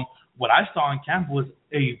out of them. What I saw in camp was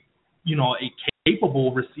a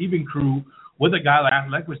capable receiving crew with a guy like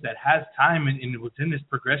Leftwich that has time and within his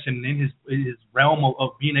progression and in his realm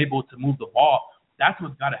of being able to move the ball. That's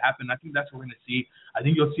what's got to happen. I think that's what we're going to see. I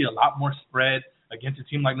think you'll see a lot more spread against a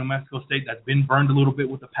team like New Mexico State that's been burned a little bit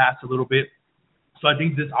with the pass a little bit. So I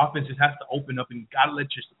think this offense just has to open up, and you got to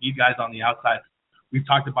let your speed guys on the outside. We've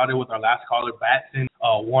talked about it with our last caller, Batson,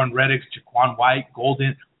 Warren Reddick, Jaquan White,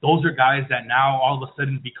 Golden. Those are guys that now all of a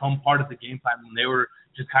sudden become part of the game plan when they were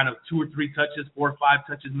just kind of 2 or 3 touches, 4 or 5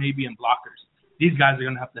 touches maybe, and blockers. These guys are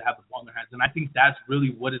going to have the ball in their hands, and I think that's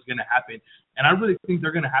really what is going to happen. And I really think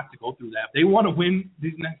they're going to have to go through that. If they want to win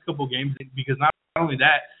these next couple of games, because not only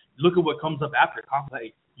that, look at what comes up after.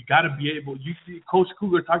 Like, you got to be able – you see Coach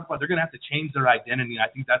Cougar talked about they're going to have to change their identity. I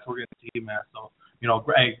think that's what we're going to see, man. So,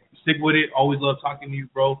 hey, stick with it. Always love talking to you,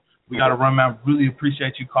 bro. We got to run, man. Really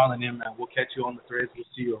appreciate you calling in, man. We'll catch you on the threads. We'll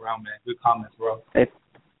see you around, man. Good comments, bro. Hey,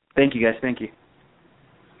 thank you, guys. Thank you.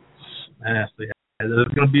 Man,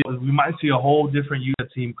 there's going to be, we might see a whole different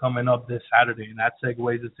UTEP team coming up this Saturday, and that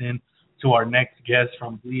segues us in to our next guest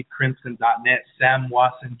from BleedCrimson.net. Sam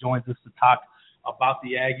Watson joins us to talk about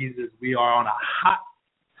the Aggies as we are on a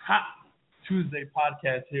hot Tuesday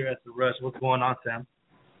podcast here at The Rush. What's going on, Sam?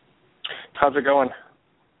 How's it going?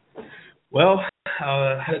 Well,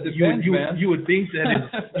 you would think that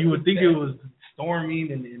it was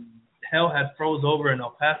storming and hell had froze over in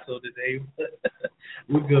El Paso today.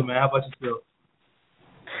 We're good, man. How about yourself?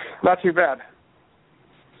 Not too bad.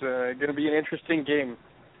 It's going to be an interesting game.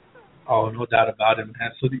 Oh, no doubt about it,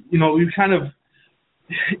 man. So, we've kind of –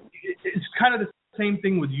 it's kind of the same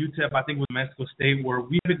thing with UTEP, I think, with Mexico State, where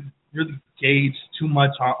we haven't really gauged too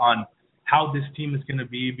much on how this team is going to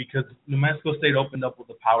be, because New Mexico State opened up with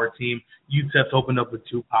a power team. UTEP's opened up with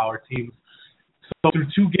 2 power teams. So through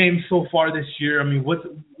 2 games so far this year, I mean,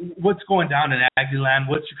 what's going down in Aggieland?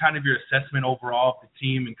 What's your assessment overall of the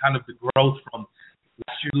team and kind of the growth from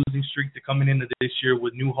last year's losing streak to coming into this year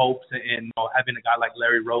with new hopes and having a guy like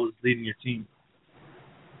Larry Rose leading your team?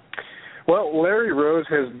 Well, Larry Rose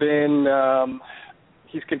has been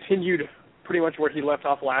he's continued pretty much where he left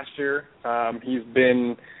off last year. He's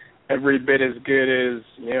been every bit as good as,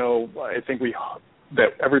 I think that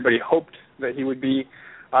everybody hoped that he would be.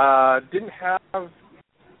 Didn't have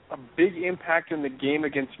a big impact in the game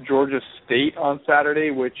against Georgia State on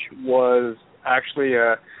Saturday, which was actually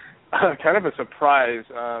a kind of a surprise.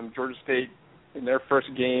 Georgia State, in their first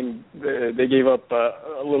game, they gave up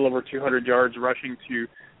a little over 200 yards rushing to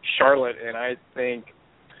Charlotte, and I think,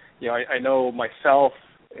 I know myself,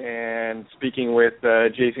 and speaking with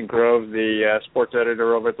Jason Grove, the sports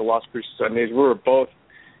editor over at the Las Cruces Sun-News, we were both,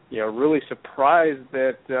 really surprised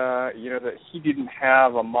that, that he didn't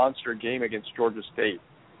have a monster game against Georgia State.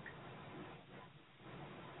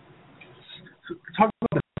 Talk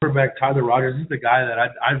about the quarterback, Tyler Rogers. He's the guy that I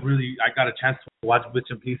got a chance to watch bits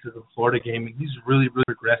and pieces of the Florida game, and he's really, really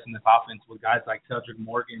progressing this offense with guys like Cedric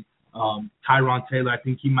Morgan, Tyron Taylor. I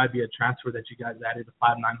think he might be a transfer that you guys added, a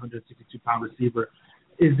 5'9", 162-pound receiver.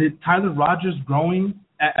 Is it Tyler Rogers growing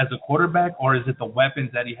as a quarterback, or is it the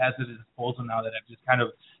weapons that he has at his disposal now that have just kind of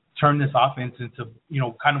turned this offense into,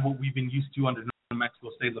 kind of what we've been used to under New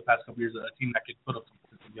Mexico State the past couple of years, a team that could put up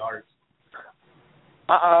some yards?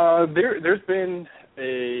 There's been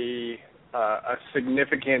a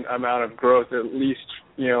significant amount of growth, at least,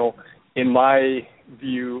 in my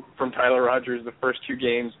view, from Tyler Rogers the first 2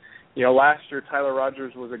 games. Last year Tyler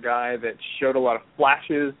Rogers was a guy that showed a lot of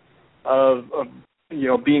flashes of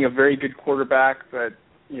being a very good quarterback, but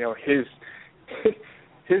his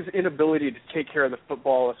inability to take care of the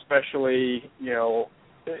football, especially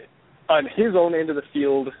on his own end of the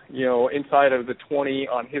field, inside of the 20,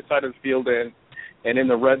 on his side of the field, and in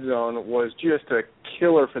the red zone, was just a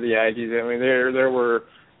killer for the Aggies. I mean, there were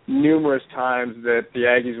numerous times that the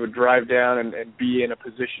Aggies would drive down and be in a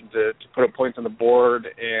position to put up points on the board,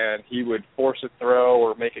 and he would force a throw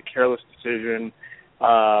or make a careless decision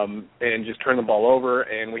and just turn the ball over.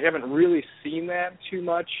 And we haven't really seen that too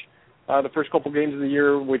much the first couple games of the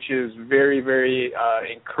year, which is very, very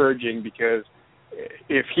encouraging, because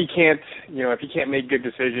if he can't make good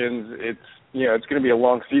decisions, it's going to be a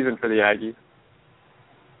long season for the Aggies.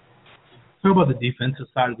 Talk about the defensive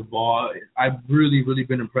side of the ball. I've really, really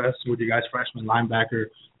been impressed with your guys' freshman linebacker,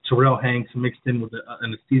 Terrell Hanks, mixed in with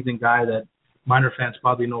a seasoned guy that Miner fans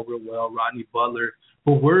probably know real well, Rodney Butler.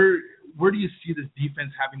 But where do you see this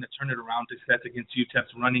defense having to turn it around to success against UTEP's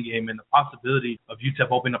running game and the possibility of UTEP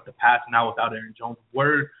opening up the pass now without Aaron Jones?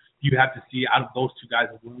 Where do you have to see out of those two guys,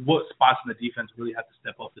 what spots in the defense really have to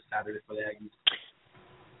step up this Saturday for the Aggies?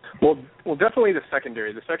 Well, definitely the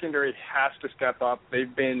secondary. The secondary has to step up.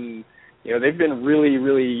 They've been really,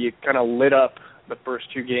 really kind of lit up the first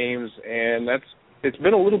two games, and it's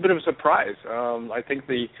been a little bit of a surprise. I think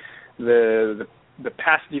the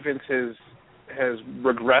pass defense has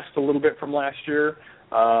regressed a little bit from last year.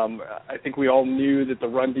 I think we all knew that the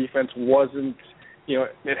run defense wasn't,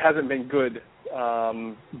 it hasn't been good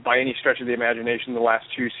by any stretch of the imagination the last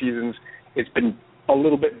two seasons. It's been a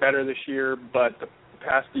little bit better this year, but the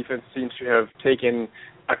pass defense seems to have taken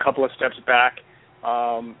a couple of steps back.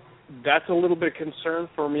 That's a little bit of concern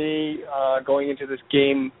for me going into this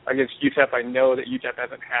game against UTEP. I know that UTEP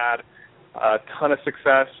hasn't had a ton of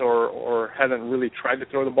success or hasn't really tried to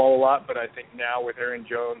throw the ball a lot, but I think now with Aaron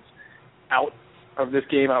Jones out of this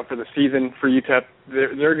game, out for the season for UTEP,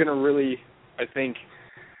 they're going to really, I think,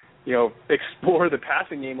 explore the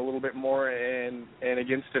passing game a little bit more, and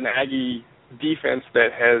against an Aggie defense that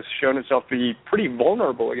has shown itself to be pretty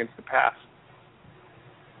vulnerable against the pass.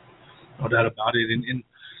 No doubt about it. And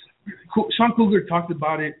Sean Cougar talked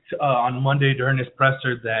about it on Monday during his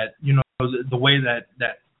presser that, the way that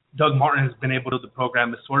Doug Martin has been able to build the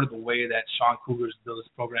program is sort of the way that Sean Cougar's built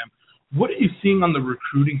his program. What are you seeing on the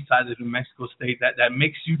recruiting side of New Mexico State that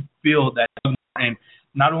makes you feel that Doug Martin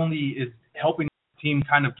not only is helping the team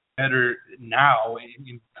kind of get better now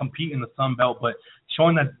and compete in the Sun Belt, but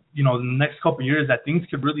showing that, in the next couple of years that things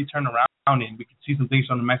could really turn around and we could see some things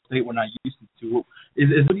from New Mexico State we're not used to?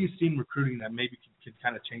 What do you see in recruiting that maybe can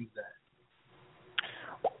kind of change that?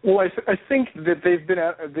 Well, I think that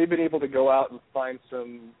they've been able to go out and find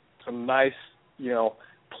some nice,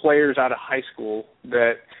 players out of high school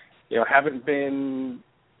that, haven't been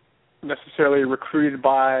necessarily recruited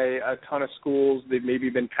by a ton of schools. They've maybe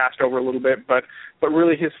been passed over a little bit, but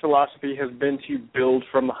really his philosophy has been to build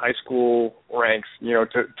from the high school ranks,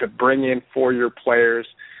 to bring in four-year players,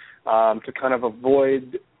 to kind of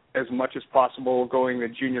avoid as much as possible going the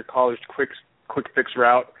junior college quick fix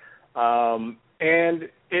route. And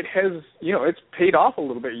it has, it's paid off a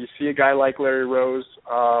little bit. You see a guy like Larry Rose,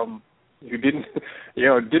 who didn't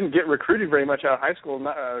get recruited very much out of high school.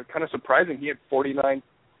 Kind of surprising. He had 49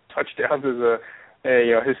 touchdowns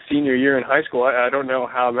as his senior year in high school. I don't know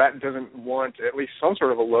how that doesn't warrant at least some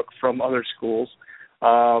sort of a look from other schools.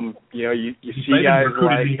 You see guys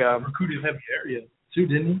like recruited heavy area too,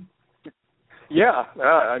 didn't he? Yeah,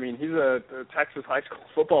 he's a Texas high school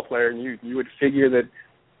football player, and you would figure that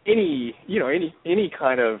any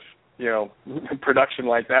kind of production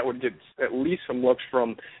like that would get at least some looks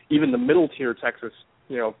from even the middle tier Texas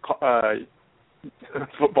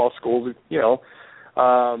football schools.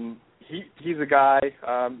 He's a guy.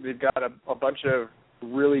 They've got a bunch of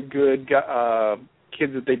really good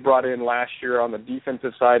kids that they brought in last year on the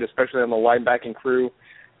defensive side, especially on the linebacking crew,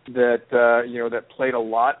 that played a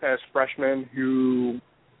lot as freshmen who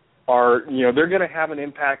are they're going to have an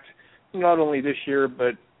impact not only this year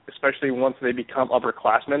but especially once they become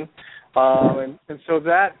upperclassmen. And so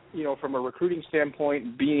that, from a recruiting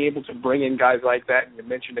standpoint, being able to bring in guys like that, and you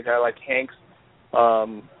mentioned a guy like Hanks,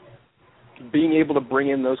 being able to bring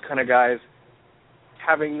in those kind of guys,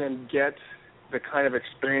 having them get the kind of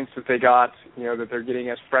experience that they got, that they're getting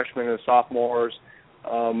as freshmen and sophomores,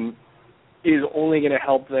 is only going to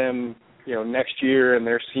help them, next year and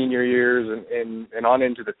their senior years and on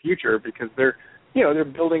into the future, because they're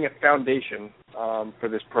building a foundation for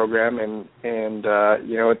this program, and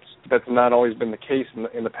that's not always been the case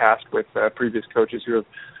in the past with previous coaches who have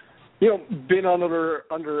been under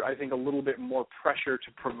I think a little bit more pressure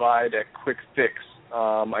to provide a quick fix.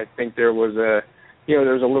 I think there was a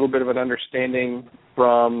little bit of an understanding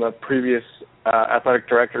from the previous athletic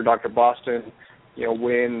director, Dr. Boston,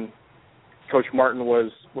 when Coach Martin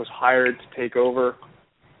was hired to take over,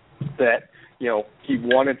 that he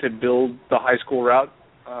wanted to build the high school route.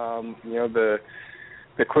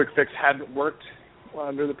 The quick fix hadn't worked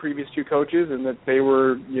under the previous two coaches, and that they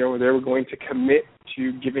were going to commit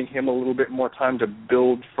to giving him a little bit more time to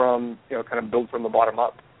build from the bottom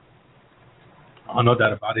up. Oh, no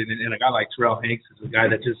doubt about it. And a guy like Terrell Hanks is a guy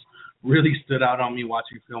that just really stood out on me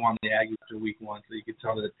watching film on the Aggies after week one. So you can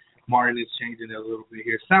tell that Martin is changing it a little bit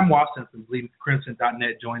here. Sam Watson from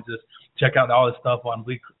BleedCrimson.net joins us. Check out all his stuff on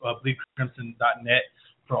BleedCrimson.net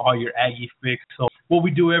for all your Aggie fix. So what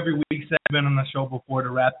we do every week, segment on the show before to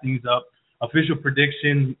wrap things up, official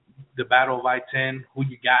prediction, the Battle of I-10, who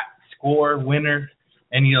you got, score, winner,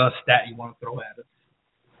 any other stat you want to throw at us?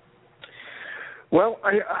 Well,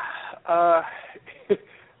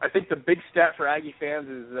 I think the big stat for Aggie fans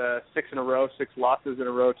is 6 losses in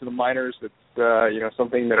a row to the Miners. It's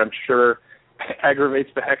something that I'm sure aggravates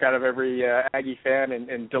the heck out of every Aggie fan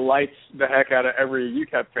and delights the heck out of every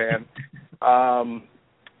UTEP fan. I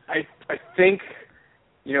think,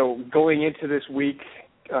 going into this week,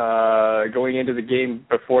 going into the game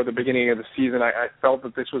before the beginning of the season, I felt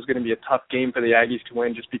that this was going to be a tough game for the Aggies to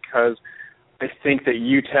win just because I think that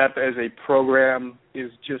UTEP as a program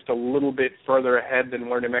is just a little bit further ahead than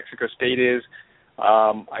where New Mexico State is.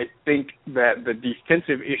 I think that the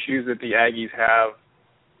defensive issues that the Aggies have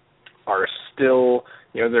are still,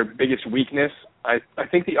 their biggest weakness. I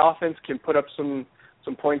think the offense can put up some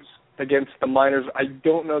points against the Miners. I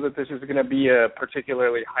don't know that this is going to be a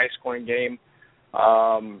particularly high-scoring game.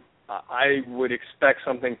 I would expect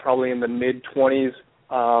something probably in the mid-20s.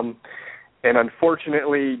 And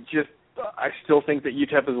unfortunately, I still think that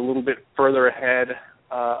UTEP is a little bit further ahead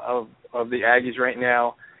of the Aggies right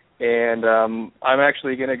now. And I'm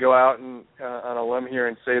actually going to go out and on a limb here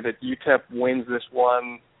and say that UTEP wins this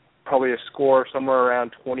one, probably a score somewhere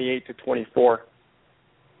around 28-24.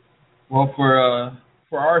 Well, for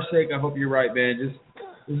our sake, I hope you're right, man.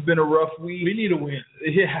 It's been a rough week. We need a win.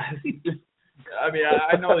 Yeah. I mean,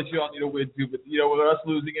 I know that you all need a win too, but with us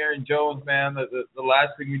losing Aaron Jones, man, the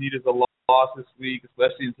last thing we need is a loss this week,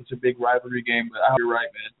 especially in such a big rivalry game. But I hope you're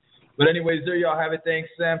right, man. But anyways, there y'all have it. Thanks,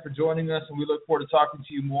 Sam, for joining us, and we look forward to talking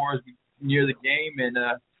to you more as we near the game. And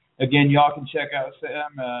again, y'all can check out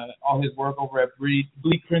Sam, all his work over at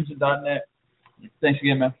bleedcrimson.net. Thanks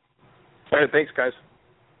again, man. All right, thanks, guys.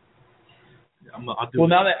 Well,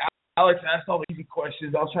 now that Alex asked all the easy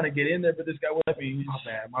questions, I was trying to get in there, but this guy wouldn't let me.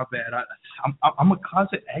 My bad. I'm a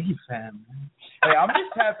closet Aggie fan, man. Hey, I'm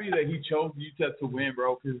just happy that he chose UTEP to win,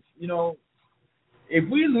 bro, because, if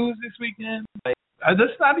we lose this weekend,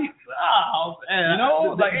 that's not even. Oh, man.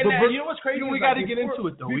 You know what's crazy? We got to get into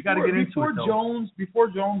it, though. Before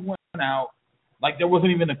Jones went out, there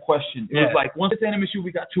wasn't even a question. It was like, once it's NMSU,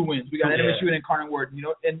 we got 2 wins. We got NMSU and Incarnate Word,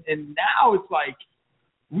 and now it's like,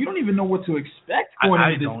 we don't even know what to expect going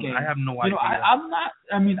into this game. I have no idea.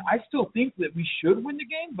 I still think that we should win the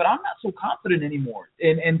game, but I'm not so confident anymore.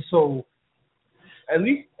 And so at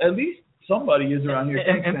least somebody is around here.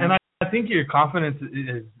 And I think your confidence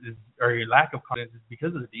is or your lack of confidence is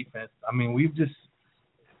because of the defense. I mean, we've just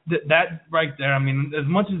that right there. I mean, as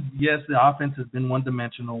much as yes, the offense has been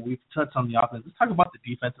one-dimensional, we've touched on the offense. Let's talk about the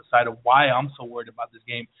defensive side of why I'm so worried about this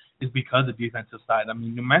game is because of the defensive side. I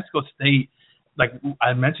mean, New Mexico State, like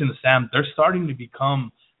I mentioned to Sam, they're starting to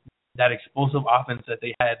become that explosive offense that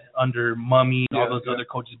they had under Mummy and all those other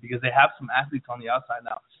coaches because they have some athletes on the outside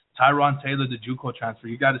now. Tyron Taylor, the JUCO transfer,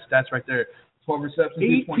 you got his stats right there. 12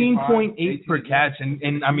 receptions, 18.8 per catch,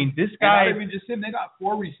 and I mean this guy. And not even just him, they got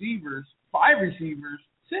 4 receivers, 5 receivers,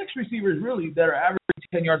 6 receivers really that are averaging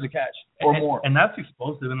 10 yards a catch or more. And that's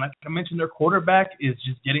explosive. And like I mentioned, their quarterback is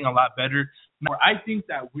just getting a lot better. Now, I think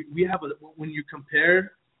that we have when you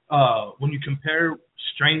compare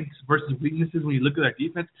strengths versus weaknesses, when you look at our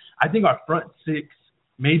defense, I think our front 6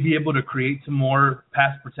 may be able to create some more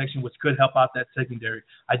pass protection, which could help out that secondary.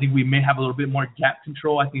 I think we may have a little bit more gap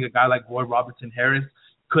control. I think a guy like Roy Robertson-Harris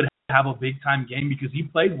could have a big-time game because he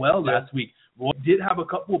played well last week. Roy did have a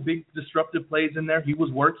couple of big disruptive plays in there. He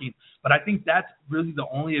was working. But I think that's really the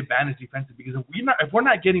only advantage defensive because if we're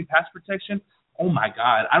not getting pass protection, oh, my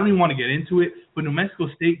God, I don't even want to get into it, but New Mexico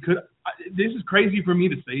State could – this is crazy for me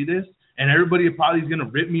to say this, and everybody probably is going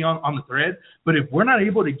to rip me on the thread, but if we're not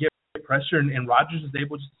able to get pressure and Rogers is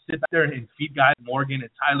able to sit back there and feed guys, Morgan and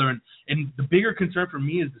Tyler, and the bigger concern for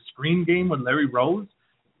me is the screen game with Larry Rose.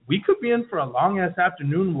 We could be in for a long-ass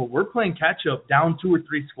afternoon where we're playing catch-up down 2 or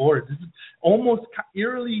 3 scores. This is almost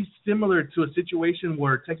eerily similar to a situation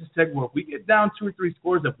where Texas Tech, where if we get down 2 or 3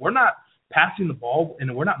 scores, if we're not passing the ball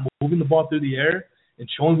and we're not moving the ball through the air and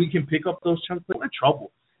showing we can pick up those chunks, we're in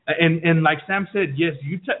trouble. And like Sam said, yes,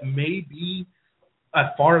 UTEP may be a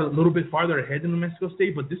little bit farther ahead than New Mexico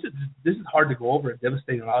State, but this is hard to go over a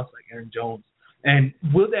devastating loss like Aaron Jones. And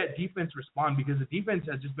will that defense respond? Because the defense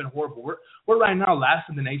has just been horrible. We're right now last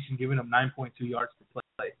in the nation, giving them 9.2 yards per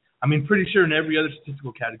play. I mean, pretty sure in every other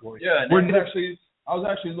statistical category. Yeah, I was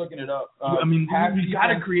actually looking it up. You got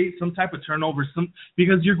to create some type of turnover,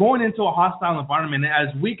 because you're going into a hostile environment.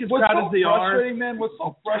 As weak as crowd as they are, man, what's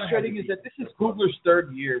so frustrating is that this is Kugler's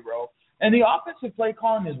 3rd year, bro. And the offensive play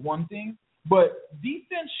calling is one thing, but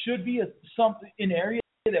defense should be an area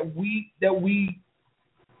that we should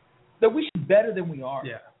be better than we are.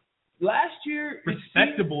 Yeah. Last year,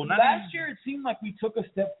 respect respectable. Last year, it seemed like we took a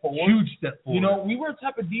step forward. Huge step forward. You know, we were a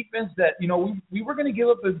type of defense that, you know, we were going to give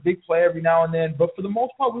up a big play every now and then, but for the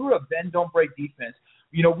most part, we were a bend, don't break defense.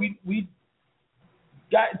 You know, we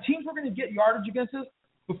got teams were going to get yardage against us,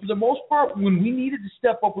 but for the most part, when we needed to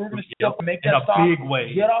step up, we were going to step up and make that stop, in a big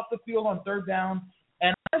way, get off the field on third down.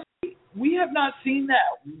 And honestly, we have not seen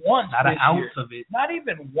that once. Not an ounce year. of it. Not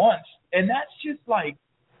even once. And that's just like,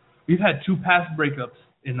 we've had 2 pass breakups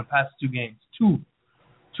in the past 2 games. Two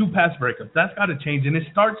pass breakups. That's got to change, and it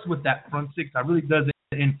starts with that front six. I really does.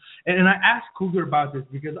 And I asked Cougar about this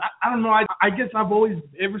because I don't know. I guess I've always,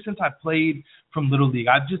 ever since I played from Little League,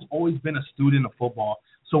 I've just always been a student of football.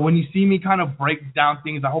 So when you see me kind of break down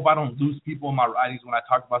things, I hope I don't lose people in my writings when I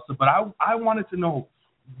talk about stuff. But I wanted to know,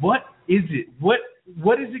 what is it? What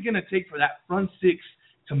is it going to take for that front six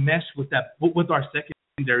to mesh with our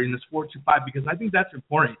secondary in this 4-2-5? Because I think that's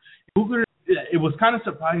important. Cougar, it was kind of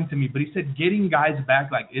surprising to me, but he said getting guys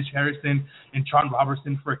back like Ish Harrison and Tron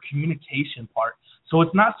Robertson for a communication part. So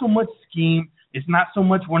it's not so much scheme. It's not so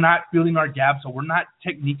much we're not filling our gaps or we're not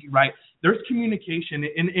techniquely right. There's communication.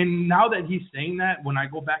 And now that he's saying that, when I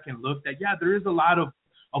go back and look, that, yeah, there is a lot of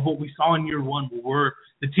what we saw in year one where we're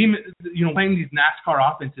the team, you know, playing these NASCAR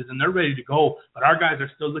offenses and they're ready to go, but our guys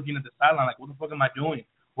are still looking at the sideline like, what the fuck am I doing?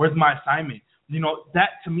 Where's my assignment? You know,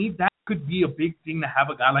 that, to me, that could be a big thing to have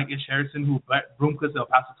a guy like Ish Harrison, who Broomcliff El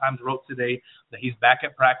Paso Times wrote today that he's back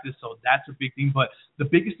at practice, so that's a big thing. But the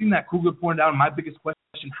biggest thing that Cougar pointed out, my biggest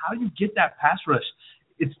question, how do you get that pass rush?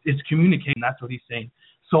 It's communicating. That's what he's saying.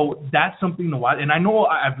 So that's something to watch. And I know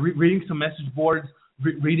I've reading some message boards,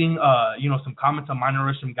 reading some comments on Minor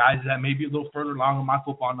Rush, some guys that may be a little further along in my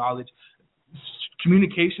football knowledge.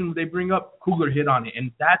 Communication they bring up, Cougar hit on it,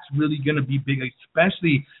 and that's really going to be big,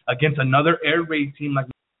 especially against another air raid team like.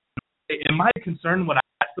 And my concern, what I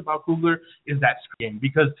asked about Cougar, is that screen,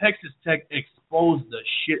 because Texas Tech exposed the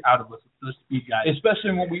shit out of us with those speed guys,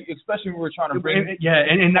 especially when we were trying to bring.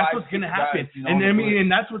 And that's what's going to happen, guys, you know,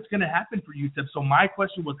 and that's what's going to happen for UTEP. So my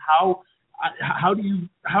question was, how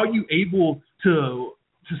are you able to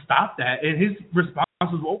stop that? And his response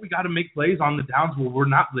was, well, we got to make plays on the downs where we're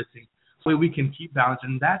not blitzing, so we can keep balance,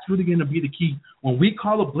 and that's really going to be the key when we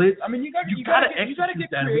call a blitz. I mean, you got to get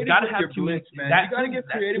creative with your blitz, man. You got to get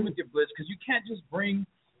creative with your blitz, because you can't just bring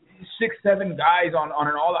 6-7 guys on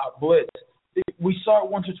an all-out blitz. We saw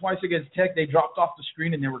it once or twice against Tech. They dropped off the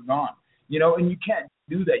screen and they were gone. You know, and you can't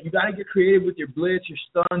do that. You got to get creative with your blitz, your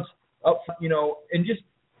stunts up, you know, and just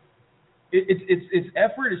it's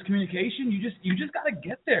effort, it's communication. You just got to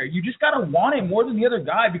get there. You just got to want it more than the other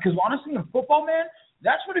guy, because honestly, in football, man,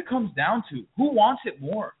 that's what it comes down to. Who wants it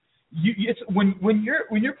more? It's when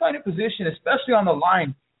you're playing a position, especially on the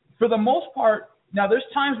line, for the most part. Now, there's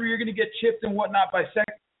times where you're going to get chipped and whatnot by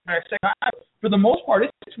second. For the most part,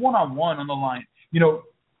 it's one-on-one on the line. You know,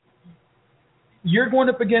 you're going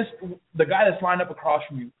up against the guy that's lined up across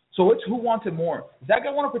from you. So it's who wants it more. Does that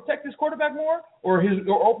guy want to protect his quarterback more, or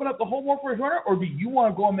open up the hole more for his runner, or do you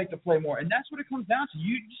want to go and make the play more? And that's what it comes down to.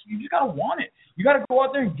 You just got to want it. You got to go out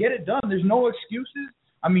there and get it done. There's no excuses.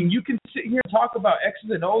 I mean, you can sit here and talk about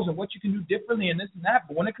X's and O's and what you can do differently and this and that,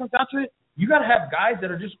 but when it comes down to it, you got to have guys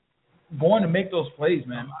that are just going to make those plays,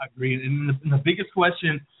 man. I agree. And the biggest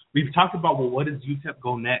question, we've talked about, well, what does UTEP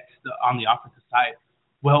go next on the offensive side?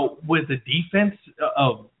 Well, with the defense,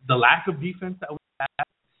 the lack of defense that we have,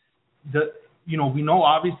 we know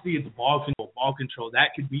obviously it's ball control.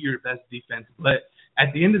 That could be your best defense. But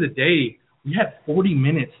at the end of the day, we had 40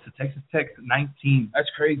 minutes to Texas Tech 19. That's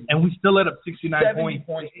crazy. And we still let up 69 points.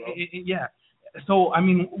 Bro. Yeah. So, I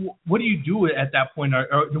mean, what do you do at that point?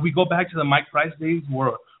 Or do we go back to the Mike Price days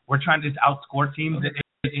where we're trying to just outscore teams?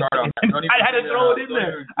 I had to throw it in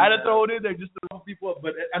there. I had to throw it in there just to throw people up.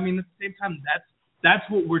 But, I mean, at the same time, that's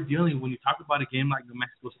what we're dealing with when you talk about a game like New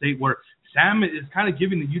Mexico State, where Sam is kind of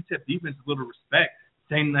giving the UTEP defense a little respect,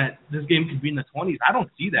 saying that this game could be in the 20s. I don't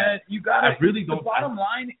see that. I really don't. The bottom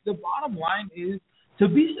line is, to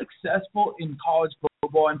be successful in college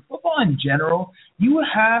football and football in general, you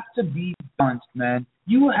have to be balanced, man.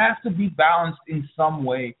 You have to be balanced in some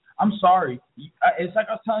way. I'm sorry. It's like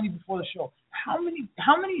I was telling you before the show. How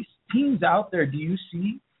many teams out there do you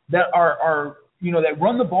see that are that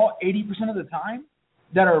run the ball 80% of the time,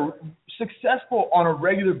 that are successful on a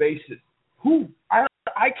regular basis? Who?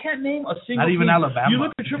 I can't name a single. Not even team. Alabama. You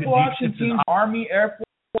look at triple option teams, Army, Air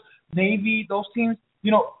Force, Navy, those teams.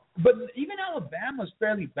 But even Alabama's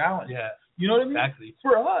fairly balanced. Yeah. You know what I mean? Exactly.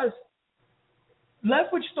 For us,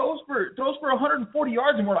 Leftwich throws for 140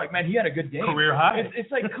 yards, and we're like, man, he had a good game. Career high.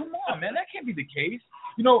 It's like, come on, man, that can't be the case.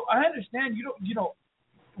 I understand.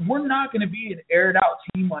 We're not going to be an aired out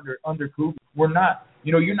team under Cougar. We're not.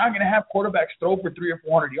 You know, you're not going to have quarterbacks throw for 300 or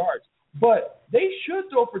 400 yards, but they should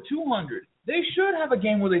throw for 200. They should have a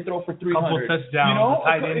game where they throw for 300. Couple touchdowns, you know? the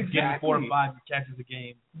tight end exactly. getting 4 or 5 catches a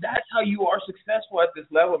game. That's how you are successful at this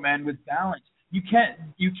level, man, with balance. You can't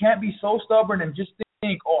be so stubborn and just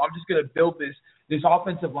think, oh, I'm just going to build this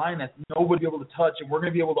offensive line that nobody will be able to touch, and we're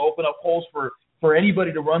going to be able to open up holes for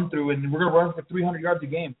anybody to run through, and we're going to run for 300 yards a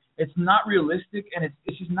game. It's not realistic, and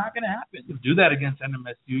it's just not going to happen. You'll do that against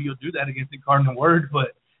NMSU. You'll do that against the Cardinal Word,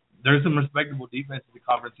 but there's some respectable defense in the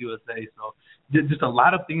Conference USA. So just a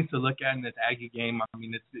lot of things to look at in this Aggie game. I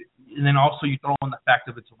mean, and then also you throw in the fact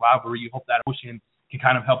that it's a rivalry. You hope that emotion can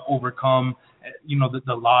kind of help overcome,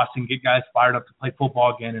 the loss and get guys fired up to play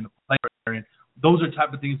football again and to play. And those are the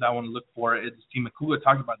type of things I want to look for as this team. Nicolas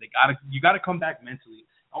talked about, you got to come back mentally.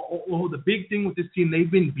 The big thing with this team, they've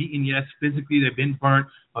been beaten, yes, physically, they've been burnt,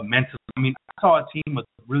 but mentally. I mean, I saw a team with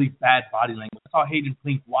really bad body language. I saw Hayden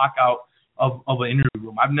Plink walk out of an interview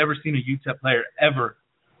room. I've never seen a UTEP player ever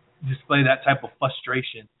display that type of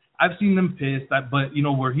frustration. I've seen them pissed, but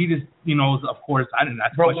where he just, of course, I didn't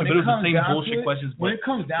ask questions, but it was the same bullshit questions. When it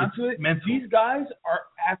comes down to it, mental. These guys are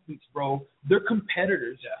athletes, bro. They're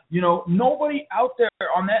competitors. Yeah. Nobody out there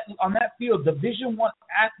on that field, Division I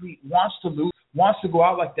athlete, wants to lose, wants to go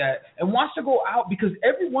out like that, and wants to go out because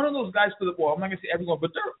every one of those guys I'm not gonna say everyone,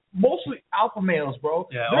 but they're mostly alpha males, bro.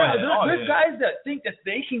 Yeah, they're guys that think that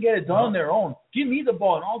they can get it done on their own. Give me the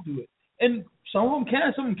ball and I'll do it. And some of them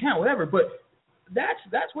can, some of them can't, whatever. But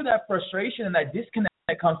that's where that frustration and that disconnect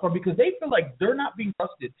comes from, because they feel like they're not being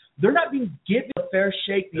trusted. They're not being given a fair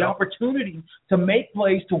shake, the opportunity to make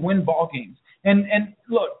plays to win ball games. And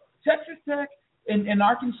look, Texas Tech and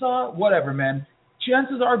Arkansas, whatever, man.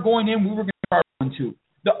 Chances are going in, we were going to start 0-2.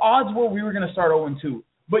 The odds were we were going to start 0-2.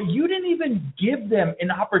 But you didn't even give them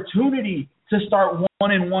an opportunity to start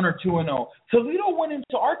 1-1 or 2-0. Toledo went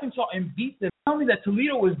into Arkansas and beat them. Tell me that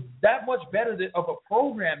Toledo is that much better of a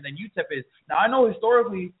program than UTEP is. Now, I know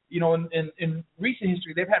historically, in recent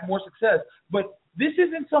history, they've had more success, but this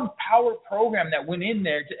isn't some power program that went in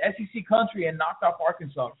there to SEC country and knocked off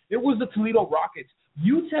Arkansas. It was the Toledo Rockets.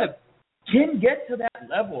 UTEP can get to that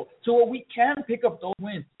level so where we can pick up those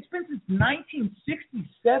wins. It's been since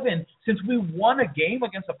 1967 since we won a game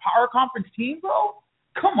against a power conference team, bro.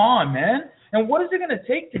 Come on, man. And what is it going to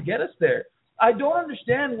take to get us there? I don't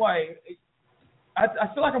understand why.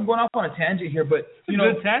 I feel like I'm going off on a tangent here, but it's a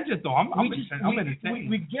good tangent though. I'm entertained.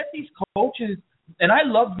 We get these coaches, and I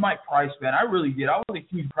loved Mike Price, man. I really did. I was a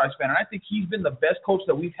huge Price fan, and I think he's been the best coach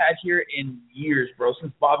that we've had here in years, bro,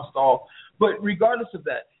 since Bob Stahl. But regardless of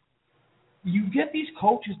that, you get these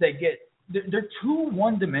coaches that they're too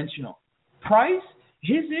one-dimensional. Price,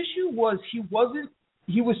 his issue was he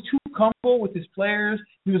was too comfortable with his players.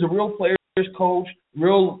 He was a real players coach,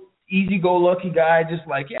 real easy-go-lucky guy, just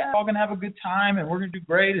like, yeah, we're all going to have a good time and we're going to do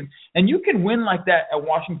great. And you can win like that at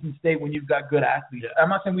Washington State when you've got good athletes. I'm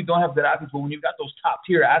not saying we don't have good athletes, but when you've got those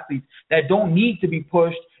top-tier athletes that don't need to be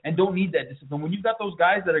pushed and don't need that discipline, when you've got those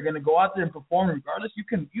guys that are going to go out there and perform regardless, you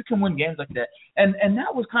can win games like that. And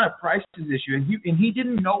that was kind of Price's issue, and he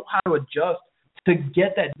didn't know how to adjust to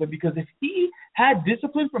get that, because if he had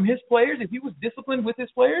discipline from his players, if he was disciplined with his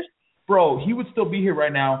players, bro, he would still be here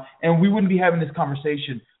right now, and we wouldn't be having this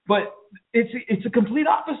conversation. But it's a complete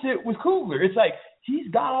opposite with Kugler. It's like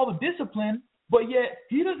he's got all the discipline, but yet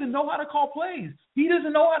he doesn't know how to call plays. He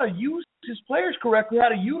doesn't know how to use his players correctly, how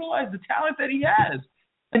to utilize the talent that he has.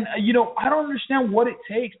 And, I don't understand what it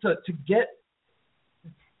takes to get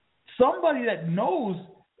somebody that knows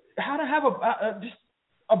how to have just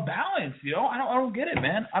a balance, I don't get it,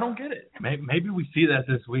 man. I don't get it. Maybe we see that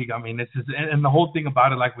this week. I mean, this is, and the whole thing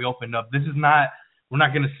about it, like we opened up, we're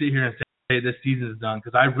not going to sit here and say, hey, this season is done,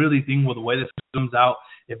 because I really think with the way this comes out,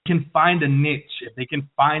 if they can find a niche, if they can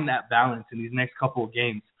find that balance in these next couple of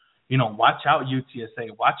games, watch out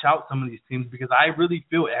UTSA, watch out some of these teams, because I really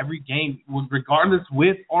feel every game, regardless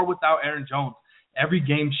with or without Aaron Jones, every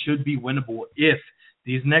game should be winnable if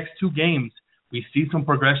these next 2 games we see some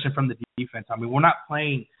progression from the defense. I mean, we're not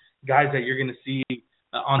playing guys that you're going to see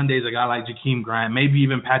on Mondays, a guy like Jakeem Grant, maybe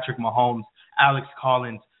even Patrick Mahomes, Alex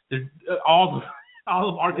Collins, all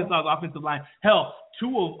of Arkansas's offensive line. Hell,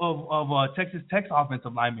 2 of Texas Tech's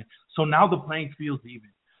offensive linemen. So now the playing field's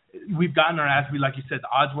even. We've gotten our ass beat, like you said. The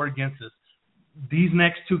odds were against us. These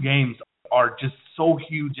next 2 games are just so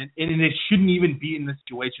huge, and it shouldn't even be in this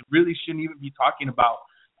situation. Really shouldn't even be talking about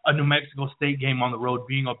a New Mexico State game on the road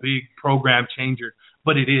being a big program changer,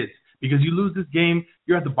 but it is, because you lose this game,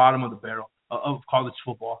 you're at the bottom of the barrel of college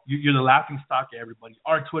football. You're the laughing stock of everybody.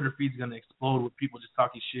 Our Twitter feed's going to explode with people just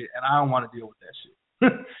talking shit, and I don't want to deal with that shit.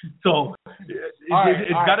 So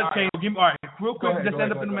it's got to change. Give me, all right, real quick, let's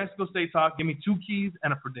end up in the Mexico State talk. Give me 2 keys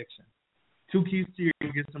and a prediction. 2 keys to your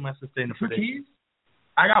get to Mexico State and a prediction. 2 keys?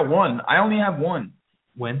 I got 1. I only have 1.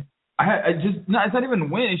 Win? It's not even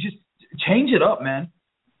win. It's just change it up, man.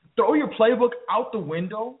 Throw your playbook out the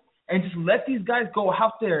window and just let these guys go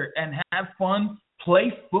out there and have fun,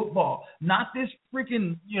 play football. Not this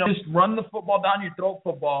freaking, just run the football down your throat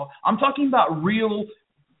football. I'm talking about real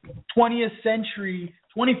 20th century,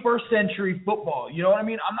 21st century football. You know what I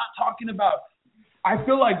mean? I'm not talking about – I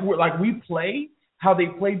feel like we play how they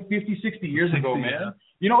played 50, 60 years ago, man.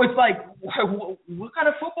 It's like, what kind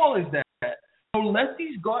of football is that? So let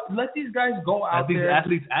these guys go out there.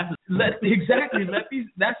 Athletes.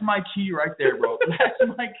 That's my key right there, bro.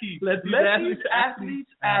 That's my key. Let these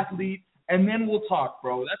athletes, and then we'll talk,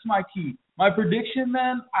 bro. That's my key. My prediction,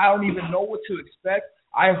 man, I don't even know what to expect.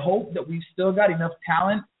 I hope that we've still got enough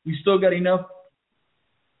talent. We still got enough.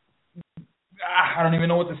 I don't even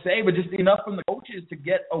know what to say, but just enough from the coaches to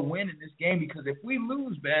get a win in this game. Because if we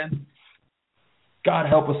lose, man, God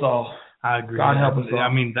help us all. I agree. God help us all.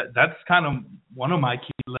 I mean, that's kind of one of my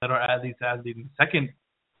keys. Let our athletes. And the second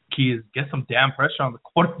key is get some damn pressure on the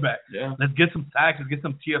quarterback. Yeah. Let's get some sacks. Let's get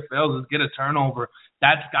some TFLs. Let's get a turnover.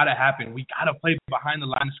 That's got to happen. We got to play behind the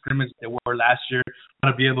line of scrimmage they were last year.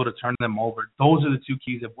 Got to be able to turn them over. Those are the 2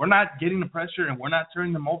 keys. If we're not getting the pressure and we're not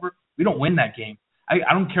turning them over, we don't win that game.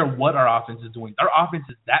 I don't care what our offense is doing. Our offense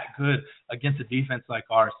is that good against a defense like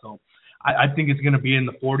ours. So I think it's going to be in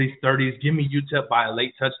the 40s, 30s. Give me UTEP by a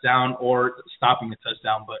late touchdown or stopping a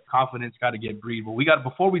touchdown, but confidence got to get breathed. But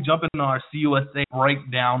before we jump into our CUSA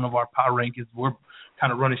breakdown of our power rankings, we're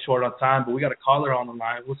kind of running short on time, but we got a caller on the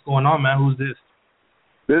line. What's going on, man? Who's this?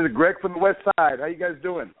 This is Greg from the West Side. How you guys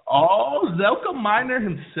doing? Oh, Zelka Miner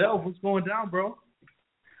himself. What's going down, bro?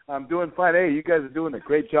 I'm doing fine. Hey, you guys are doing a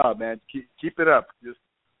great job, man. Keep it up.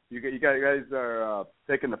 You guys are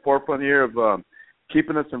taking the forefront here of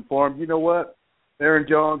keeping us informed. You know what? Aaron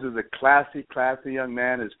Jones is a classy young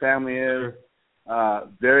man. His family is.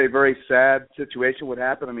 Very, very sad situation what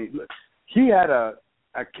happened. I mean, look, he had a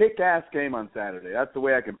kick-ass game on Saturday. That's the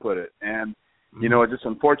way I can put it. And, just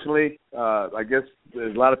unfortunately, I guess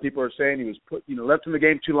there's a lot of people are saying he was left in the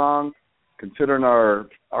game too long, considering our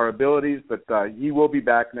abilities. But he will be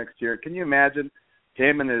back next year. Can you imagine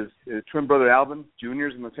him and his twin brother Alvin,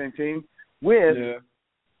 juniors, in the same team with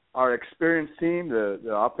our experienced team? The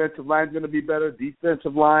offensive line is going to be better,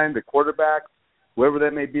 defensive line, the quarterback, whoever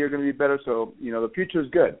that may be, are going to be better. So, the future is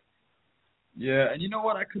good. Yeah, and you know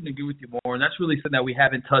what? I couldn't agree with you more, and that's really something that we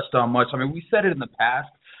haven't touched on much. I mean, we said it in the past,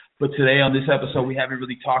 but today on this episode, we haven't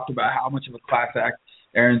really talked about how much of a class act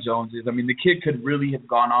Aaron Jones is. I mean, the kid could really have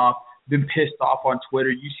gone off, been pissed off on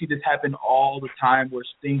Twitter. You see this happen all the time where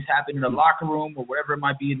things happen in the locker room or wherever it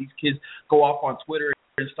might be, and these kids go off on Twitter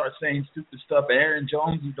and start saying stupid stuff. But Aaron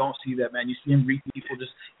Jones, you don't see that, man. You see him read people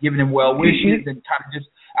just giving him well wishes and kind of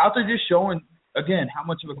just out there just showing, again, how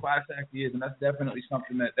much of a class act he is, and that's definitely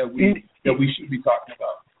something that we should be talking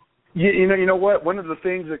about. You know what? One of the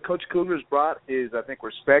things that Coach Cougar's brought is, I think,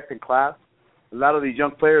 respect and class. A lot of these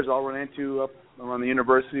young players all run into up around the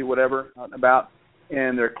university, whatever, out and about,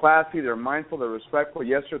 and they're classy, they're mindful, they're respectful.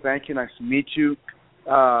 Yes, sir, thank you, nice to meet you.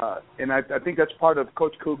 And I think that's part of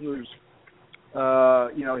Coach Cougar's,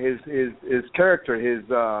 his character,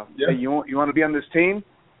 hey, you want to be on this team?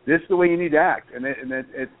 This is the way you need to act, and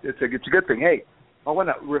it's a good thing. Hey, I want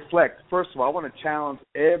to reflect. First of all, I want to challenge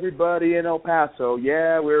everybody in El Paso.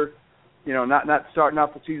 Yeah, we're, not starting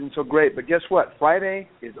off the season so great, but guess what? Friday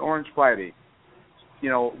is Orange Friday.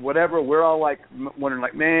 Whatever. We're all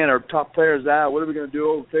wondering, man, our top players out. What are we going to do?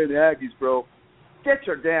 Oh, play the Aggies, bro. Get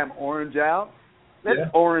your damn orange out. Let's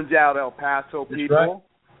orange out El Paso, people. Right.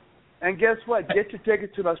 And guess what? Get your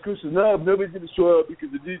ticket to Las Cruces. No, nobody's going to show up because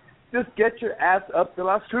of these. Just get your ass up to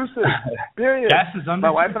Las Cruces. Period. Gas is under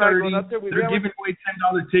my wife and I are going up there. They're giving away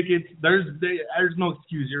 $10 tickets. There's no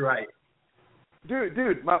excuse. You're right.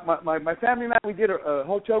 Dude, my family and I, we get a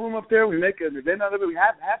hotel room up there. We make an event out of it. We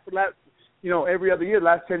have the last, every other year, the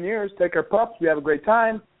last 10 years, take our pups. We have a great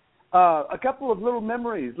time. A couple of little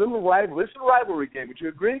memories, little rivalry. This is a rivalry game. Would you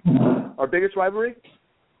agree? Our biggest rivalry.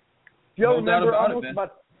 Do y'all remember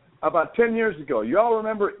about 10 years ago? You all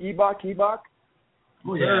remember Ebok?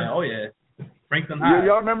 Oh, yeah. Franklin High.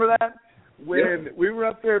 Y'all remember that? When we were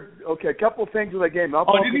up there, a couple of things with that game.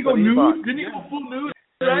 Didn't he go nude? Didn't he go full nude?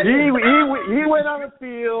 Right? He went on the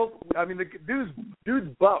field. I mean, the dude's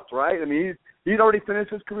buffed, right? I mean, he'd already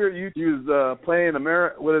finished his career at UT. He was playing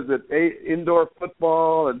indoor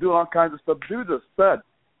football and doing all kinds of stuff. Dude's a stud.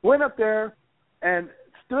 Went up there and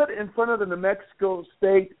stood in front of the New Mexico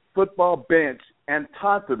State football bench and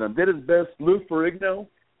taunted them, did his best Lou Ferrigno,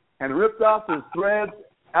 and ripped off his threads.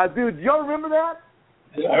 Dude, do y'all remember that?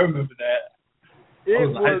 Yeah, I remember that. It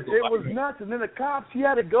was nuts. And then the cops, he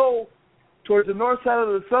had to go towards the north side of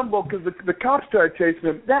the Sun Bowl because the cops started chasing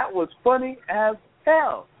him. That was funny as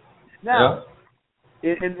hell. Now,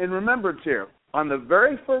 in remembrance here, on the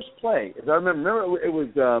very first play, as I remember it was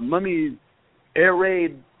Mummy's air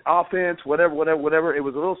raid offense, whatever. It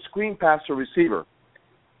was a little screen pass to receiver.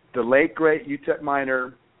 The late, great UTEP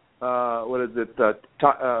minor, what is it?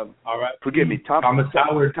 All right. Forgive me. Thomas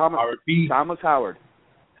Howard. Thomas Howard.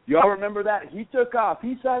 Y'all remember that? He took off.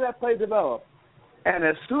 He saw that play develop. And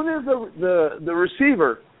as soon as the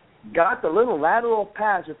receiver got the little lateral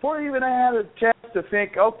pass, before he even had a chance to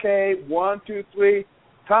think, okay, 1, 2, 3,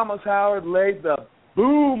 Thomas Howard laid the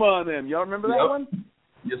boom on him. Y'all remember that one?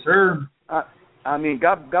 Yes, sir. I mean,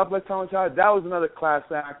 God bless Thomas Howard. That was another class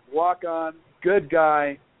act. Walk on, good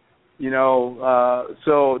guy.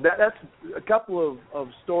 So that's a couple of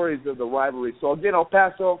stories of the rivalry. So again, El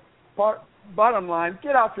Paso, bottom line,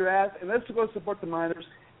 get off your ass and let's go support the Miners.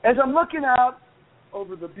 As I'm looking out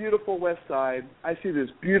over the beautiful west side, I see this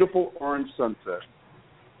beautiful orange sunset.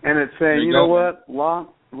 And it's saying, you know what, long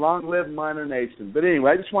live Miner Nation. But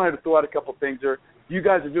anyway, I just wanted to throw out a couple things there. You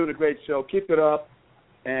guys are doing a great show. Keep it up,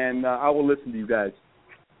 and I will listen to you guys.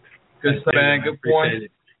 Good stuff, man. Good point.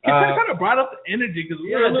 You kind of brought up the energy because we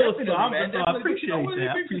were a little somber, so I appreciate that.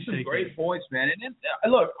 I appreciate great points, man. And then,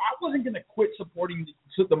 look, I wasn't going to quit supporting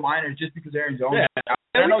the Miners just because Aaron Jones. Yeah.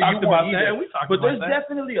 I know you about either, that. But there's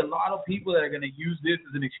definitely a lot of people that are going to use this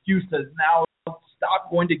as an excuse to now stop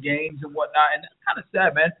going to games and whatnot. And that's kind of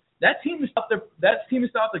sad, man. That team is out there.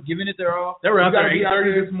 Giving it their all. They were out there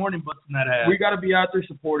 8:30 this morning, busting that ass. We got to be out there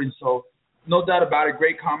supporting. So no doubt about it.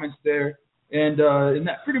 Great comments there. And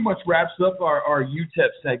that pretty much wraps up our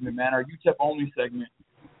UTEP segment, man, our UTEP only segment.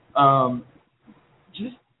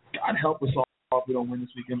 Just God help us all if we don't win this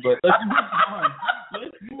weekend, but let's move on.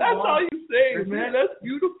 That's all you say, man. That's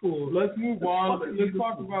beautiful. Let's move on. Let's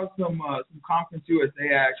talk about some Conference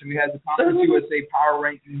USA action. We had the Conference USA Power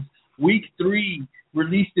Rankings Week 3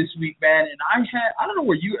 released this week, man. And I don't know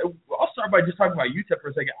where I'll start by just talking about UTEP for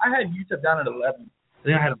a second. I had UTEP down at 11.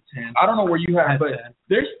 Then I had them 10. I don't know where you had, but 10.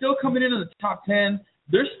 They're still coming in the top 10.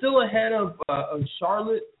 They're still ahead of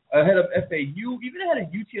Charlotte, ahead of FAU, even ahead of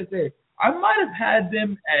UTSA. I might have had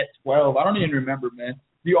them at 12. I don't even remember, man.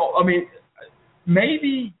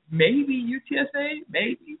 Maybe UTSA,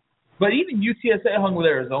 maybe. But even UTSA hung with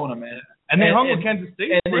Arizona, man. And they hung with Kansas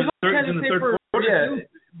State in the third quarter. Yeah,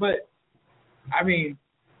 but, I mean,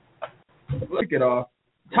 look it off.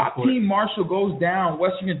 Top team Marshall goes down.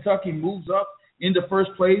 Western Kentucky moves up into first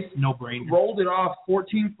place. No brainer. Rolled it off.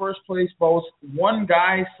 14 first place votes. One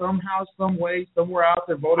guy somehow, some way, somewhere out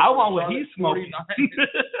there voted. I want what he's smoking.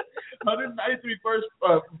 193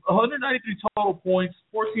 total points.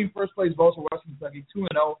 14 first place votes for Western Kentucky.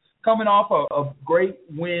 2-0, coming off a great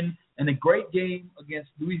win and a great game against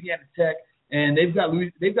Louisiana Tech. And they've got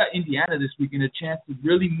Indiana this week and a chance to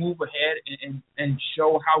really move ahead and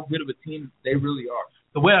show how good of a team they really are.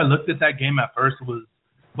 The way I looked at that game at first was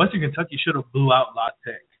Western Kentucky should have blew out La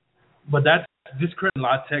Tech. But that's discrediting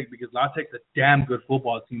La Tech because La Tech's a damn good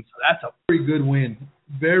football team. So that's a very good win.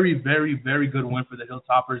 Very, very, very good win for the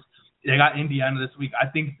Hilltoppers. They got Indiana this week.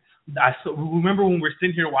 Remember when we're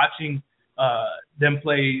sitting here watching them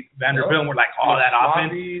play Vanderbilt and we're like, that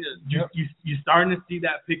offense. You're starting to see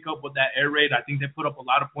that pick up with that air raid. I think they put up a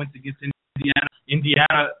lot of points against Indiana.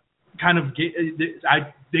 Indiana kind of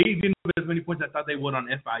they didn't put as many points as I thought they would on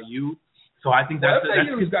FIU. So I think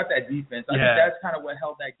FIU's got that defense. I think that's kind of what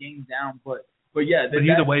held that game down. But yeah. But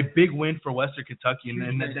either way, big win for Western Kentucky, and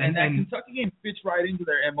that Kentucky game fits right into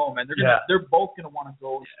their MO, man. They're both gonna want to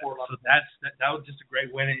go and score a lot. So that was just a great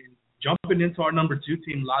win. And jumping into our number 2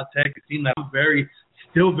 team, La Tech, a team that I'm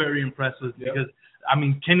still very impressed with because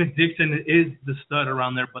Kenneth Dixon is the stud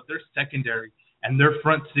around there, but their secondary and their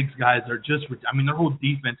front 6 guys are just their whole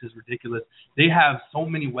defense is ridiculous. They have so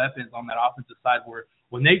many weapons on that offensive side where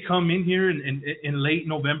when they come in here in late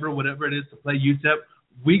November, whatever it is, to play UTEP,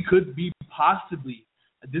 we could be possibly,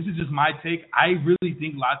 this is just my take, I really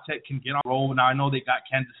think La Tech can get on a roll. Now, I know they got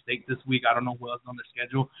Kansas State this week. I don't know who else on their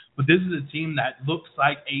schedule. But this is a team that looks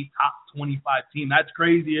like a top 25 team. That's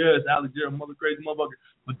crazy. Yes, Alex, you're a crazy motherfucker.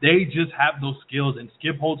 But they just have those skills. And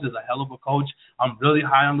Skip Holtz is a hell of a coach. I'm really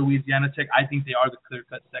high on Louisiana Tech. I think they are the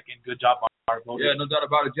clear-cut second. Good job on our voters. Yeah, no doubt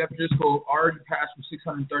about it. Jeff Driscoll already passed for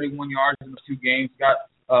 631 yards in those 2 games. Got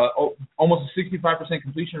almost a 65%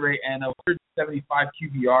 completion rate and a 175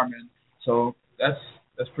 QBR, man. So that's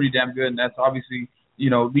pretty damn good, and that's obviously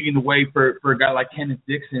leading the way for a guy like Kenneth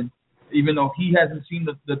Dixon. even though he hasn't seen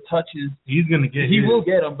the touches. He's going to get He will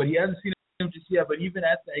get them, but he hasn't seen them just yet. But even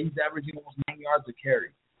at that, he's averaging almost 9 yards a carry.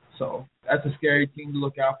 So that's a scary team to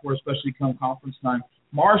look out for, especially come conference time.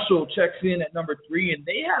 Marshall checks in at number 3, and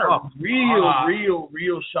they had a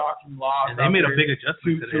real shocking loss. And they made a big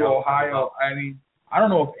adjustment to Ohio. I mean, I don't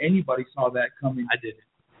know if anybody saw that coming. I didn't.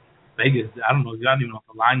 Vegas, I don't know. I don't even know if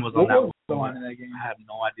the line was on that one. What was the line in that game? I have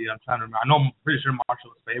no idea. I'm trying to remember. I know I'm pretty sure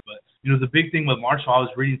Marshall was favored, but the big thing with Marshall, I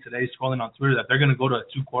was reading today, scrolling on Twitter, that they're going to go to a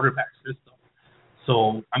 2-quarterback system.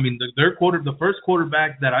 So, I mean, the first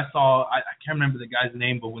quarterback that I saw, I can't remember the guy's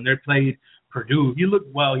name, but when they played Purdue, he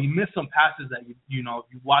looked well. He missed some passes that, if you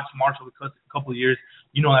watch Marshall a couple of years,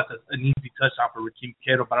 that's an easy touchdown for Rakeem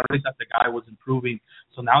Cato, but I really thought the guy was improving.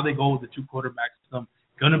 So now they go with the 2-quarterback system.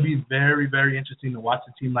 Going to be very, very interesting to watch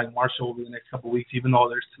a team like Marshall over the next couple of weeks, even though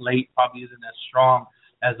their slate probably isn't as strong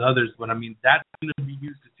as others. But, I mean, that's going to be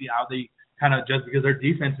used to see how they kind of adjust, because their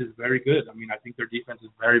defense is very good. I mean, I think their defense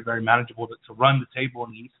is very, very manageable to run the table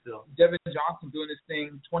in the East still. Devin Johnson doing his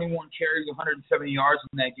thing, 21 carries, 170 yards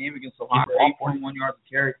in that game against Ohio, 8.1 yards a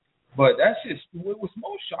carry. But that's just what was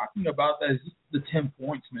most shocking about that is just the 10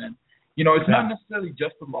 points, man. It's not necessarily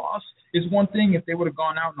just the loss. It's one thing if they would have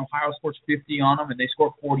gone out and Ohio scores 50 on them and they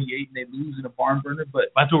score 48 and they lose in a barn burner.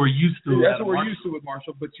 But that's what we're used to. That's what we're used to with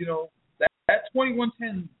Marshall. But, that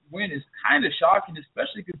 21-10 win is kind of shocking,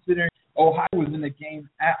 especially considering Ohio was in the game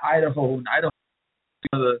at Idaho, and Idaho was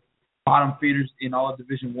one of the bottom feeders in all of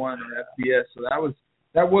Division I or FBS. So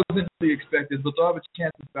that wasn't really expected. But they'll have a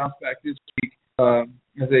chance to bounce back this week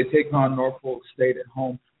as they take on Norfolk State at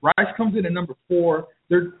home. Rice comes in at number 4.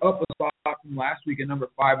 They're up a spot from last week at number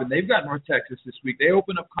 5, and they've got North Texas this week. They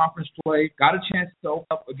open up conference play, got a chance to open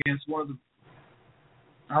up against one of the,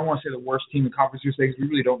 I don't want to say the worst team in Conference USA because we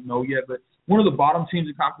really don't know yet, but one of the bottom teams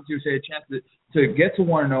in Conference USA, a chance to get to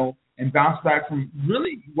 1-0 and bounce back from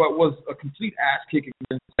really what was a complete ass kicking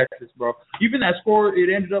against Texas, bro. Even that score, it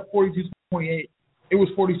ended up 42-28. It was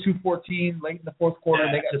 42-14 late in the fourth quarter.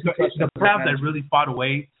 Yeah, they got the crowd that really fought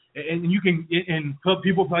away. And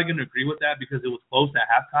people probably going to agree with that because it was close at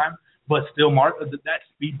halftime. But still, that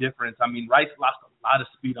speed difference. I mean, Rice lost a lot of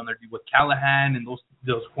speed on their with Callahan and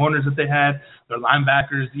those corners that they had, their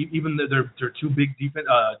linebackers, even their two big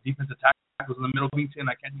defensive tackles in the middle. I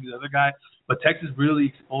can't think of the other guy. But Texas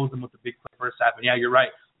really exposed them with the big play first half. And yeah, you're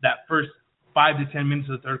right. That first 5 to 10 minutes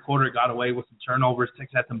of the third quarter got away with some turnovers.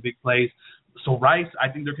 Texas had some big plays. So Rice,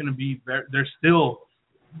 I think they're going to be they're still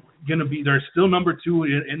number 2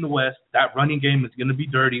 in the West. That running game is going to be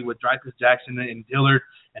dirty with Dreyfus Jackson and Dillard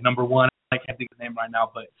at number 1. I can't think of the name right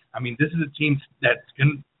now, but I mean, this is a team that's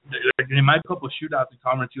they might couple shootouts in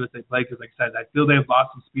Conference USA play because, like I said, I feel they've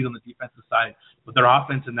lost some speed on the defensive side, but their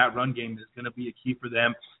offense and that run game is going to be a key for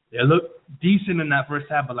them. They look decent in that first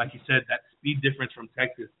half, but like you said, that speed difference from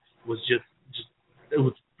Texas was just it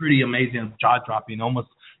was pretty amazing, jaw dropping. You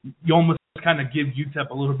almost kind of give UTEP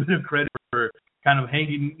a little bit of credit for kind of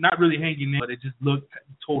not really hanging in, but it just looked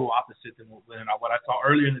total opposite than what I saw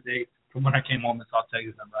earlier in the day from when I came home and saw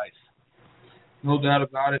Texas and Rice. No doubt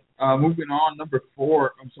about it. Moving on, number 5.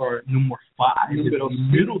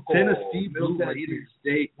 Middle Tennessee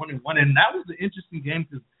State 1-1, and that was an interesting game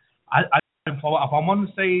because if I'm going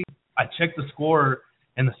to say, I checked the score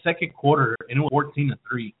in the second quarter and it was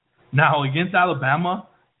 14-3. Now against Alabama,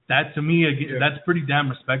 that to me that's pretty damn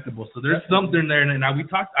respectable. So there's something there. And I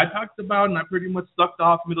talked about, and I pretty much sucked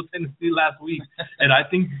off Middle Tennessee last week. And I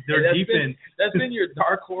think their defense. That's been your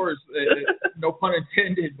dark horse, no pun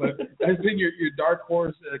intended, but that's been your dark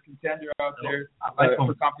horse contender out there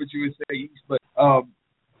for Conference USA East. But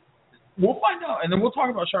we'll find out, and then we'll talk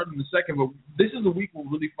about Charlotte in a second. But this is the week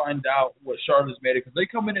we'll really find out what Charlotte's made it because they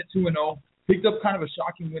come in at 2-0. Picked up kind of a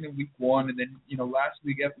shocking win in week 1, and then last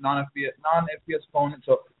week non-FBS opponent.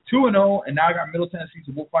 So 2-0, and now I got Middle Tennessee.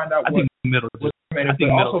 So we'll find out what Middle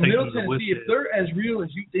Tennessee, if they're as real as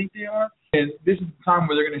you think they are, and this is the time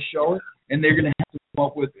where they're going to show it, and they're going to have to come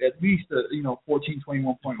up with at least a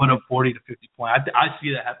 14-21 point. Put up 40 to 50 points. I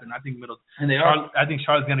see that happen. I think I think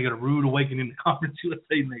Charlotte's going to get a rude awakening in the Conference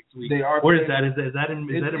USA next week. They are. Where is that? Is that in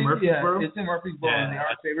Murfreesboro? Yeah, it's in Murfreesboro, and they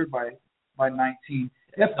are favored by 19.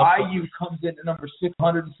 FIU comes in at number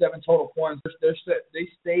 607 total points. They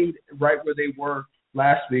stayed right where they were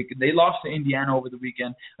last week. They lost to Indiana over the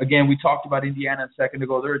weekend. Again, we talked about Indiana a second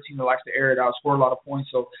ago. They're a team that likes to air it out, score a lot of points.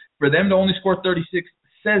 So for them to only score 36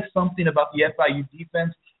 says something about the FIU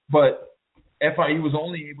defense. But FIU was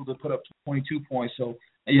only able to put up 22 points. So,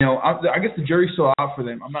 I guess the jury's still out for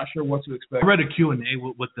them. I'm not sure what to expect. I read a Q&A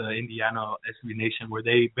with the Indiana SB Nation where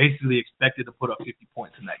they basically expected to put up 50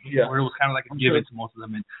 points in that game, where it was kind of like a given to most of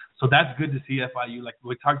them. And so that's good to see FIU. Like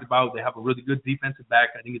we talked about, they have a really good defensive back.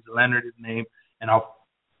 I think it's Leonard, his name, and I'll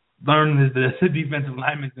learn the defensive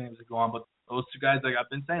lineman's name as I go on. But those two guys, like I've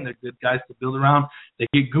been saying, they're good guys to build around. They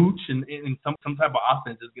get Gooch and some type of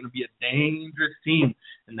offense is going to be a dangerous team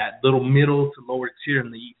in that little middle to lower tier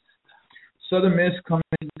in the East. Southern Miss coming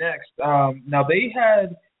in next. Now, they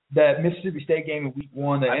had that Mississippi State game in week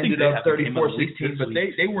 1 that ended up 34-16, but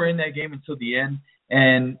they were in that game until the end.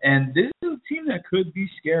 And this is a team that could be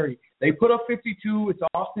scary. They put up 52. It's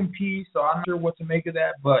Austin Peay, so I'm not sure what to make of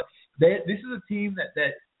that. But this is a team that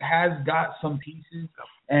has got some pieces,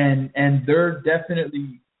 and they're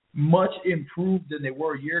definitely much improved than they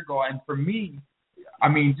were a year ago. And for me, I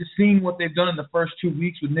mean, just seeing what they've done in the first 2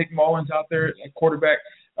 weeks with Nick Mullins out there at quarterback,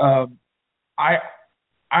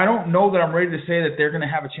 I don't know that I'm ready to say that they're going to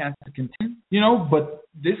have a chance to contend, but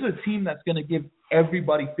this is a team that's going to give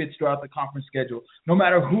everybody fits throughout the conference schedule. No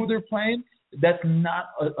matter who they're playing, that's not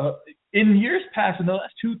in years past, in the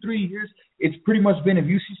last 2-3 years, it's pretty much been if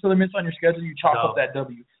you see Southern Miss on your schedule, you chalk up that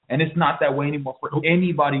W. And it's not that way anymore for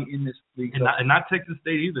anybody in this league. And not Texas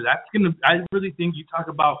State either. That's I really think you talk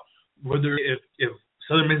about whether if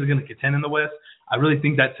Southern Miss is going to contend in the West, I really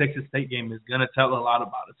think that Texas State game is going to tell a lot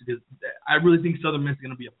about us because I really think Southern Miss is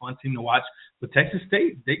going to be a fun team to watch. But Texas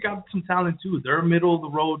State, they got some talent too. They're a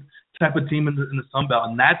middle-of-the-road type of team in the Sun Belt,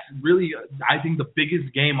 and that's really, I think, the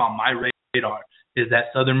biggest game on my radar is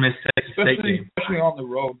that Southern Miss Texas State game. Especially on the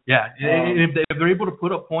road. Yeah, if they're able to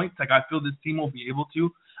put up points, like I feel this team will be able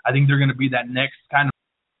to, I think they're going to be that next kind of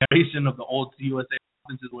generation of the old CUSA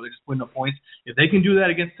offenses where they're just putting up points. If they can do that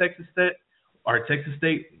against Texas State,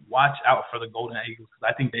 watch out for the Golden Eagles because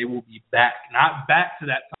I think they will be back, not back to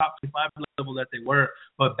that top 25 level that they were,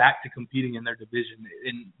 but back to competing in their division,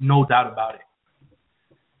 and no doubt about it.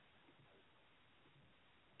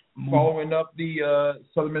 Following up the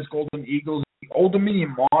Southern Miss Golden Eagles, the Old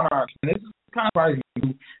Dominion Monarchs, and this is kind of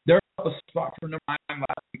surprising. They're up a spot from number 9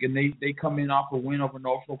 last week, and they come in off a win over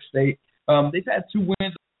Norfolk State. They've had 2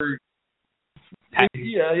 wins over.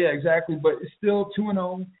 Yeah, exactly, but it's still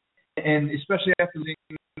 2-0. And especially after the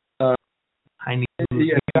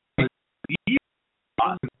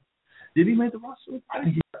did he make the roster? I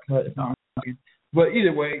think he got cut. No, but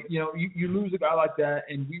either way, you lose a guy like that,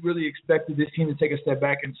 and we really expected this team to take a step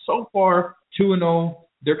back. And so far, 2-0,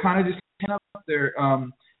 they're kind of just up there.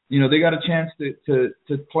 They got a chance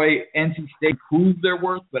to play NC State, prove their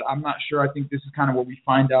worth, but I'm not sure. I think this is kind of where we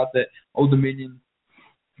find out that Old Dominion,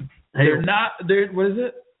 they're not. What is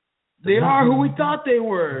it? They are who we thought they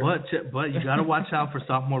were. But you got to watch out for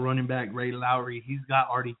sophomore running back Ray Lowry. He's got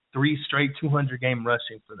already 3 straight 200-game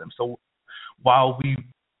rushing for them. So while we've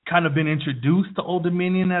kind of been introduced to Old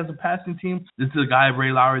Dominion as a passing team, this is a guy,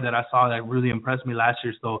 Ray Lowry, that I saw that really impressed me last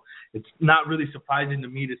year. So it's not really surprising to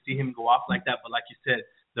me to see him go off like that. But like you said,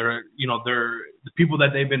 they're the people that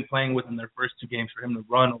they've been playing with in their first 2 games for him to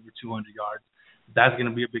run over 200 yards. That's going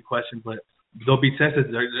to be a big question. But they'll be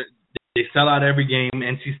tested. They sell out every game.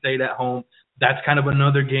 NC State at home. That's kind of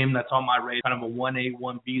another game that's on my radar, kind of a 1A,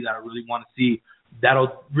 1B that I really want to see.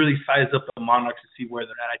 That'll really size up the Monarchs to see where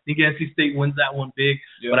they're at. I think NC State wins that one big,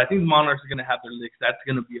 but I think the Monarchs are going to have their licks. That's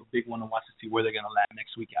going to be a big one to watch to see where they're going to land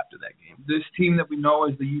next week after that game. This team that we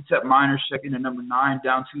know is the UTEP Miners, second at number 9,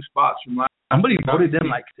 down 2 spots from last. Somebody voted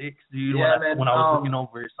them like 6, dude. When I was looking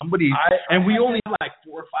over it, we only have like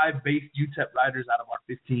 4 or 5 base UTEP riders out of our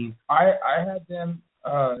 15. I had them.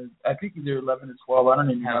 I think either 11 or 12. I don't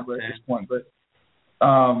even have it at this point. But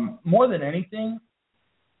more than anything,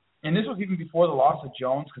 and this was even before the loss of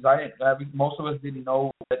Jones, because most of us didn't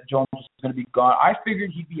know that Jones was going to be gone. I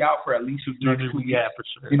figured he'd be out for at least the next 2 weeks. Yeah, for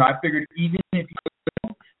sure. I figured even if you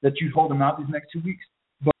could, that you'd hold him out these next 2 weeks.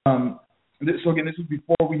 But so again, this was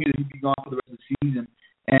before we knew that he'd be gone for the rest of the season.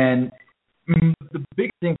 And the big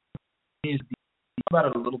thing is about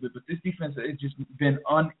it a little bit, but this defense has just been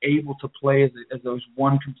unable to play as those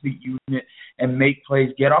one complete unit and make plays,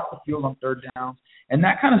 get off the field on third downs, and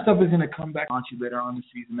that kind of stuff is going to come back on you later on in the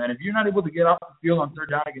season, man. If you're not able to get off the field on third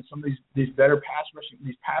down against some of these better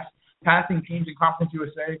passing teams in Conference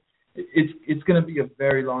USA, it's going to be a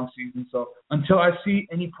very long season. So until I see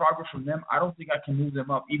any progress from them, I don't think I can move them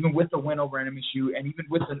up, even with a win over NMSU and even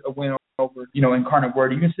with a win over, Incarnate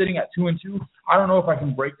Word. Even sitting at 2-2, I don't know if I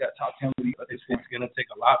can break that top 10 lead. It's going to take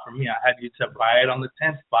a lot for me. I had UTEP right on the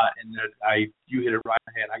 10th spot, and you hit it right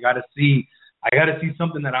ahead. I got to see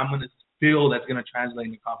something that I'm going to feel that's going to translate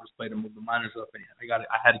into conference play to move the Miners up. And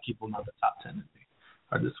I had to keep them out the top 10.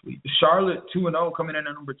 this week. Charlotte 2-0 coming in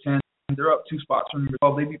at number 10. They're up 2 spots from number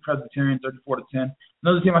 12. They beat Presbyterian 34-10.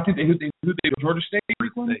 Another team, I think they Georgia State.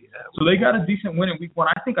 So they got a decent win in week 1.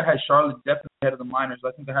 I think I had Charlotte definitely ahead of the Miners.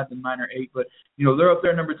 I think I had them 9 or 8, but they're up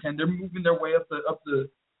there number 10. They're moving their way up the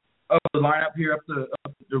lineup here, up the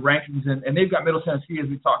rankings, and they've got Middle Tennessee, as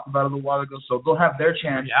we talked about a little while ago. So they'll have their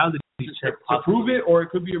chance to prove it, or it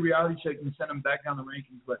could be a reality check and send them back down the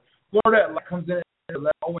rankings. But Florida comes in at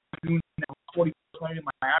 11-2, 40-20 to Miami,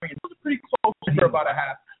 and it was pretty close for about a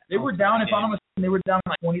half. They were down, if I'm not mistaken, they were down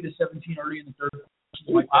like 20-17 early in the third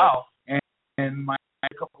quarter. Wow. And my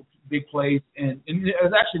couple big plays, and it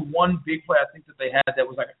was actually one big play I think that they had that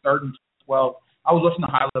was like a 3rd and 12. I was listening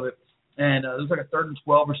to highlights of it, and it was like a 3rd and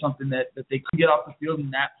 12 or something that they couldn't get off the field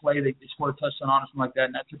in that play. They scored a touchdown on or something like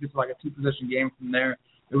that, and that took it to like a 2-possession game from there.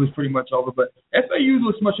 It was pretty much over. But FAU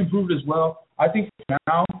looks much improved as well. I think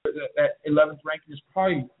now that 11th ranking is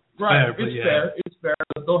probably right. Fair. It's fair.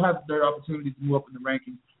 They'll have their opportunity to move up in the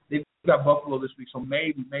rankings. They've got Buffalo this week, so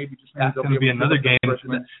maybe that's going to be another game.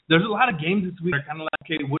 There's a lot of games this week that are kind of like,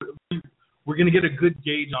 okay, we're going to get a good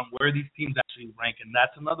gauge on where these teams actually rank, and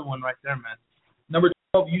that's another one right there, man. Number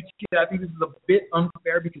 12, UTEP. I think this is a bit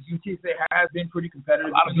unfair because UTEP has been pretty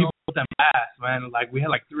competitive. A lot of people put them last, man. Like, we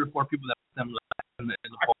had like 3 or 4 people that put them last in the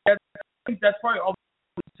poll. I think that's probably all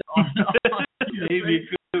on maybe.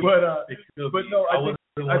 But no, I think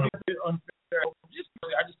it's unfair.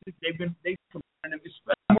 I just think they've been competitive. It's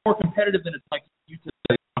more competitive than it's like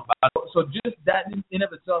UTEP. So just that in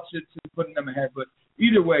of itself should be putting them ahead. But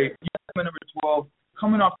either way, UTEP at number 12,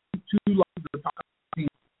 coming off 2 losses to the top team,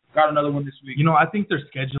 got another one this week. I think their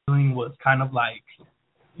scheduling was kind of like,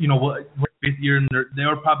 this year, and they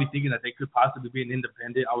were probably thinking that they could possibly be an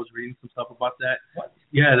independent. I was reading some stuff about that. What?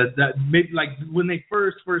 Yeah, that made, like when they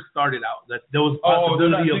first started out, that there was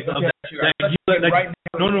possibility of that.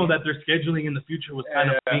 That their scheduling in the future was kind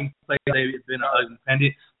of being played. They've been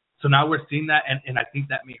independent, so now we're seeing that, and I think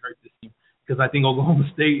that may hurt this team because I think Oklahoma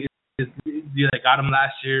State they got them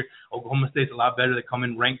last year. Oklahoma State's a lot better. They come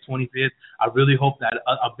in ranked 25th. I really hope that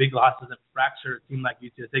a big loss doesn't fracture a team like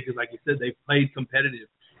UTSA because, like you said, they played competitive.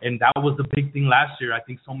 And that was the big thing last year. I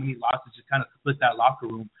think so many losses just kind of split that locker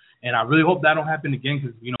room. And I really hope that don't happen again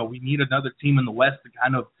because, we need another team in the West to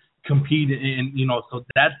kind of compete. And, so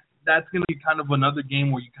that's going to be kind of another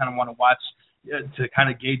game where you kind of want to watch to kind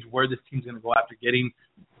of gauge where this team's going to go after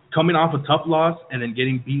coming off a tough loss and then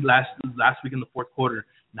getting beat last week in the fourth quarter.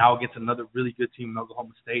 Now against another really good team in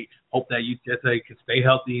Oklahoma State. Hope that UTSA can stay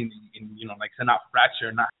healthy and not fracture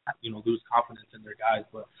and not, lose confidence in their guys.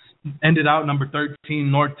 But ended out number 13,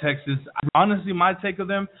 North Texas. Honestly, my take of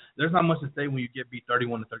them, there's not much to say when you get beat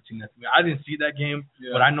 31-13. I didn't see that game,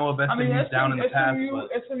 but I know of SMU's down in the past.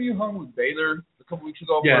 SMU hung with Baylor a couple weeks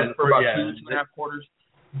ago for about 2.5 quarters.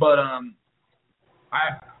 But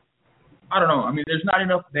I don't know. I mean, there's not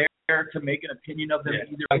enough there to make an opinion of them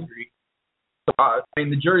either. I agree.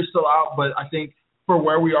 The jury's still out, but I think for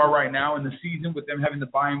where we are right now in the season with them having to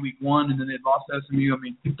buy in week 1 and then they lost to SMU,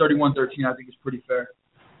 31-13 I think is pretty fair.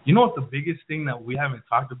 You know what the biggest thing that we haven't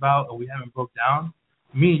talked about or we haven't broke down?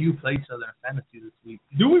 Me and you play each other in fantasy this week.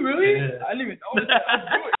 Do we really? Yeah. I didn't even know that. Let's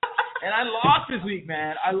do it. And I lost this week,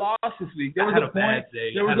 man. There was a point.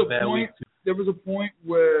 There was a point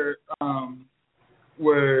where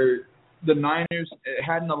the Niners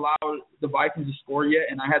hadn't allowed the Vikings to score yet,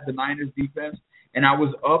 and I had the Niners defense, and I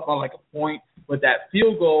was up by like a point, but that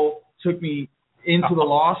field goal took me into the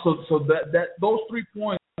loss. So that those 3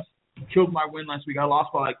 points killed my win last week. I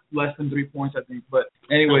lost by like less than 3 points, I think. But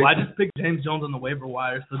anyway, I just picked James Jones on the waiver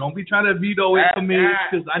wire, so don't be trying to veto it for me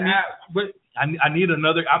because I need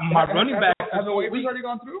another. My running back. Have the waivers already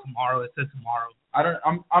gone through? Tomorrow. It said tomorrow.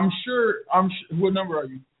 I'm sure. What number are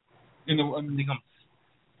you? I think I'm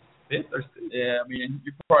 5th or 6th. Yeah,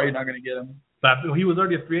 you're probably not going to get him. But he was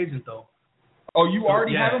already a free agent, though. Oh, you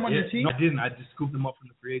already have him on your team? No, I didn't. I just scooped him up from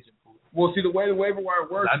the free agent pool. Well, see, the way the waiver wire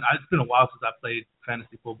works. It's been a while since I played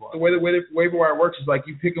fantasy football. The way the waiver wire works is like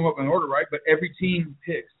you pick them up in order, right? But every team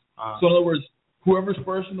picks. So in other words, whoever's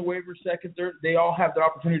first in the waiver, second, third, they all have the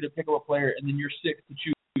opportunity to pick up a player, and then you're 6th to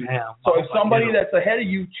choose. Damn, so if somebody that's ahead of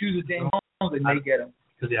you chooses James Jones, then they get him.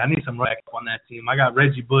 Because I need some running back on that team. I got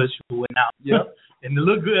Reggie Bush who went out. Yep. And it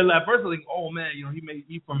looked good at first. I was like, oh man, he made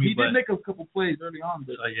eat for me. He did make a couple plays early on,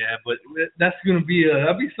 but but that's gonna be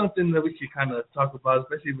that'll be something that we should kind of talk about,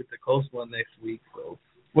 especially with the Coast one next week. So,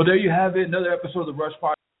 well, there you have it. Another episode of the Rush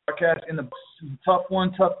Podcast. In the tough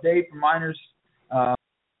day for Miners. California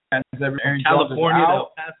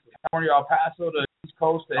to El Paso to East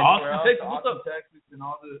Coast to Austin, Texas, and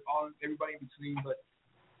all everybody in between. But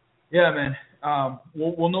yeah, man,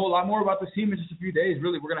 we'll know a lot more about this team in just a few days.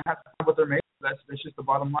 Really, we're gonna have to talk about their That's just the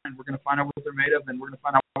bottom line. We're going to find out what they're made of, and we're going to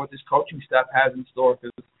find out what this coaching staff has in store,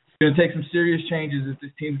 because it's going to take some serious changes if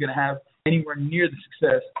this team's going to have anywhere near the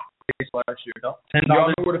success last year. $10. Y'all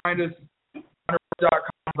know where to find us.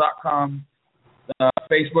 minerrush.com,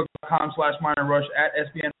 Facebook.com/minerrush, at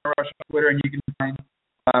SBNRush on Twitter, and you can find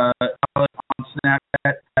on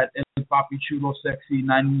Snapchat at Papi Chulo Sexy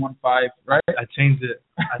 915. Right? I changed it.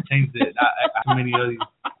 Too many of these.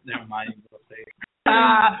 Never mind.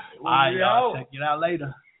 I'll check it out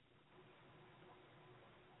later.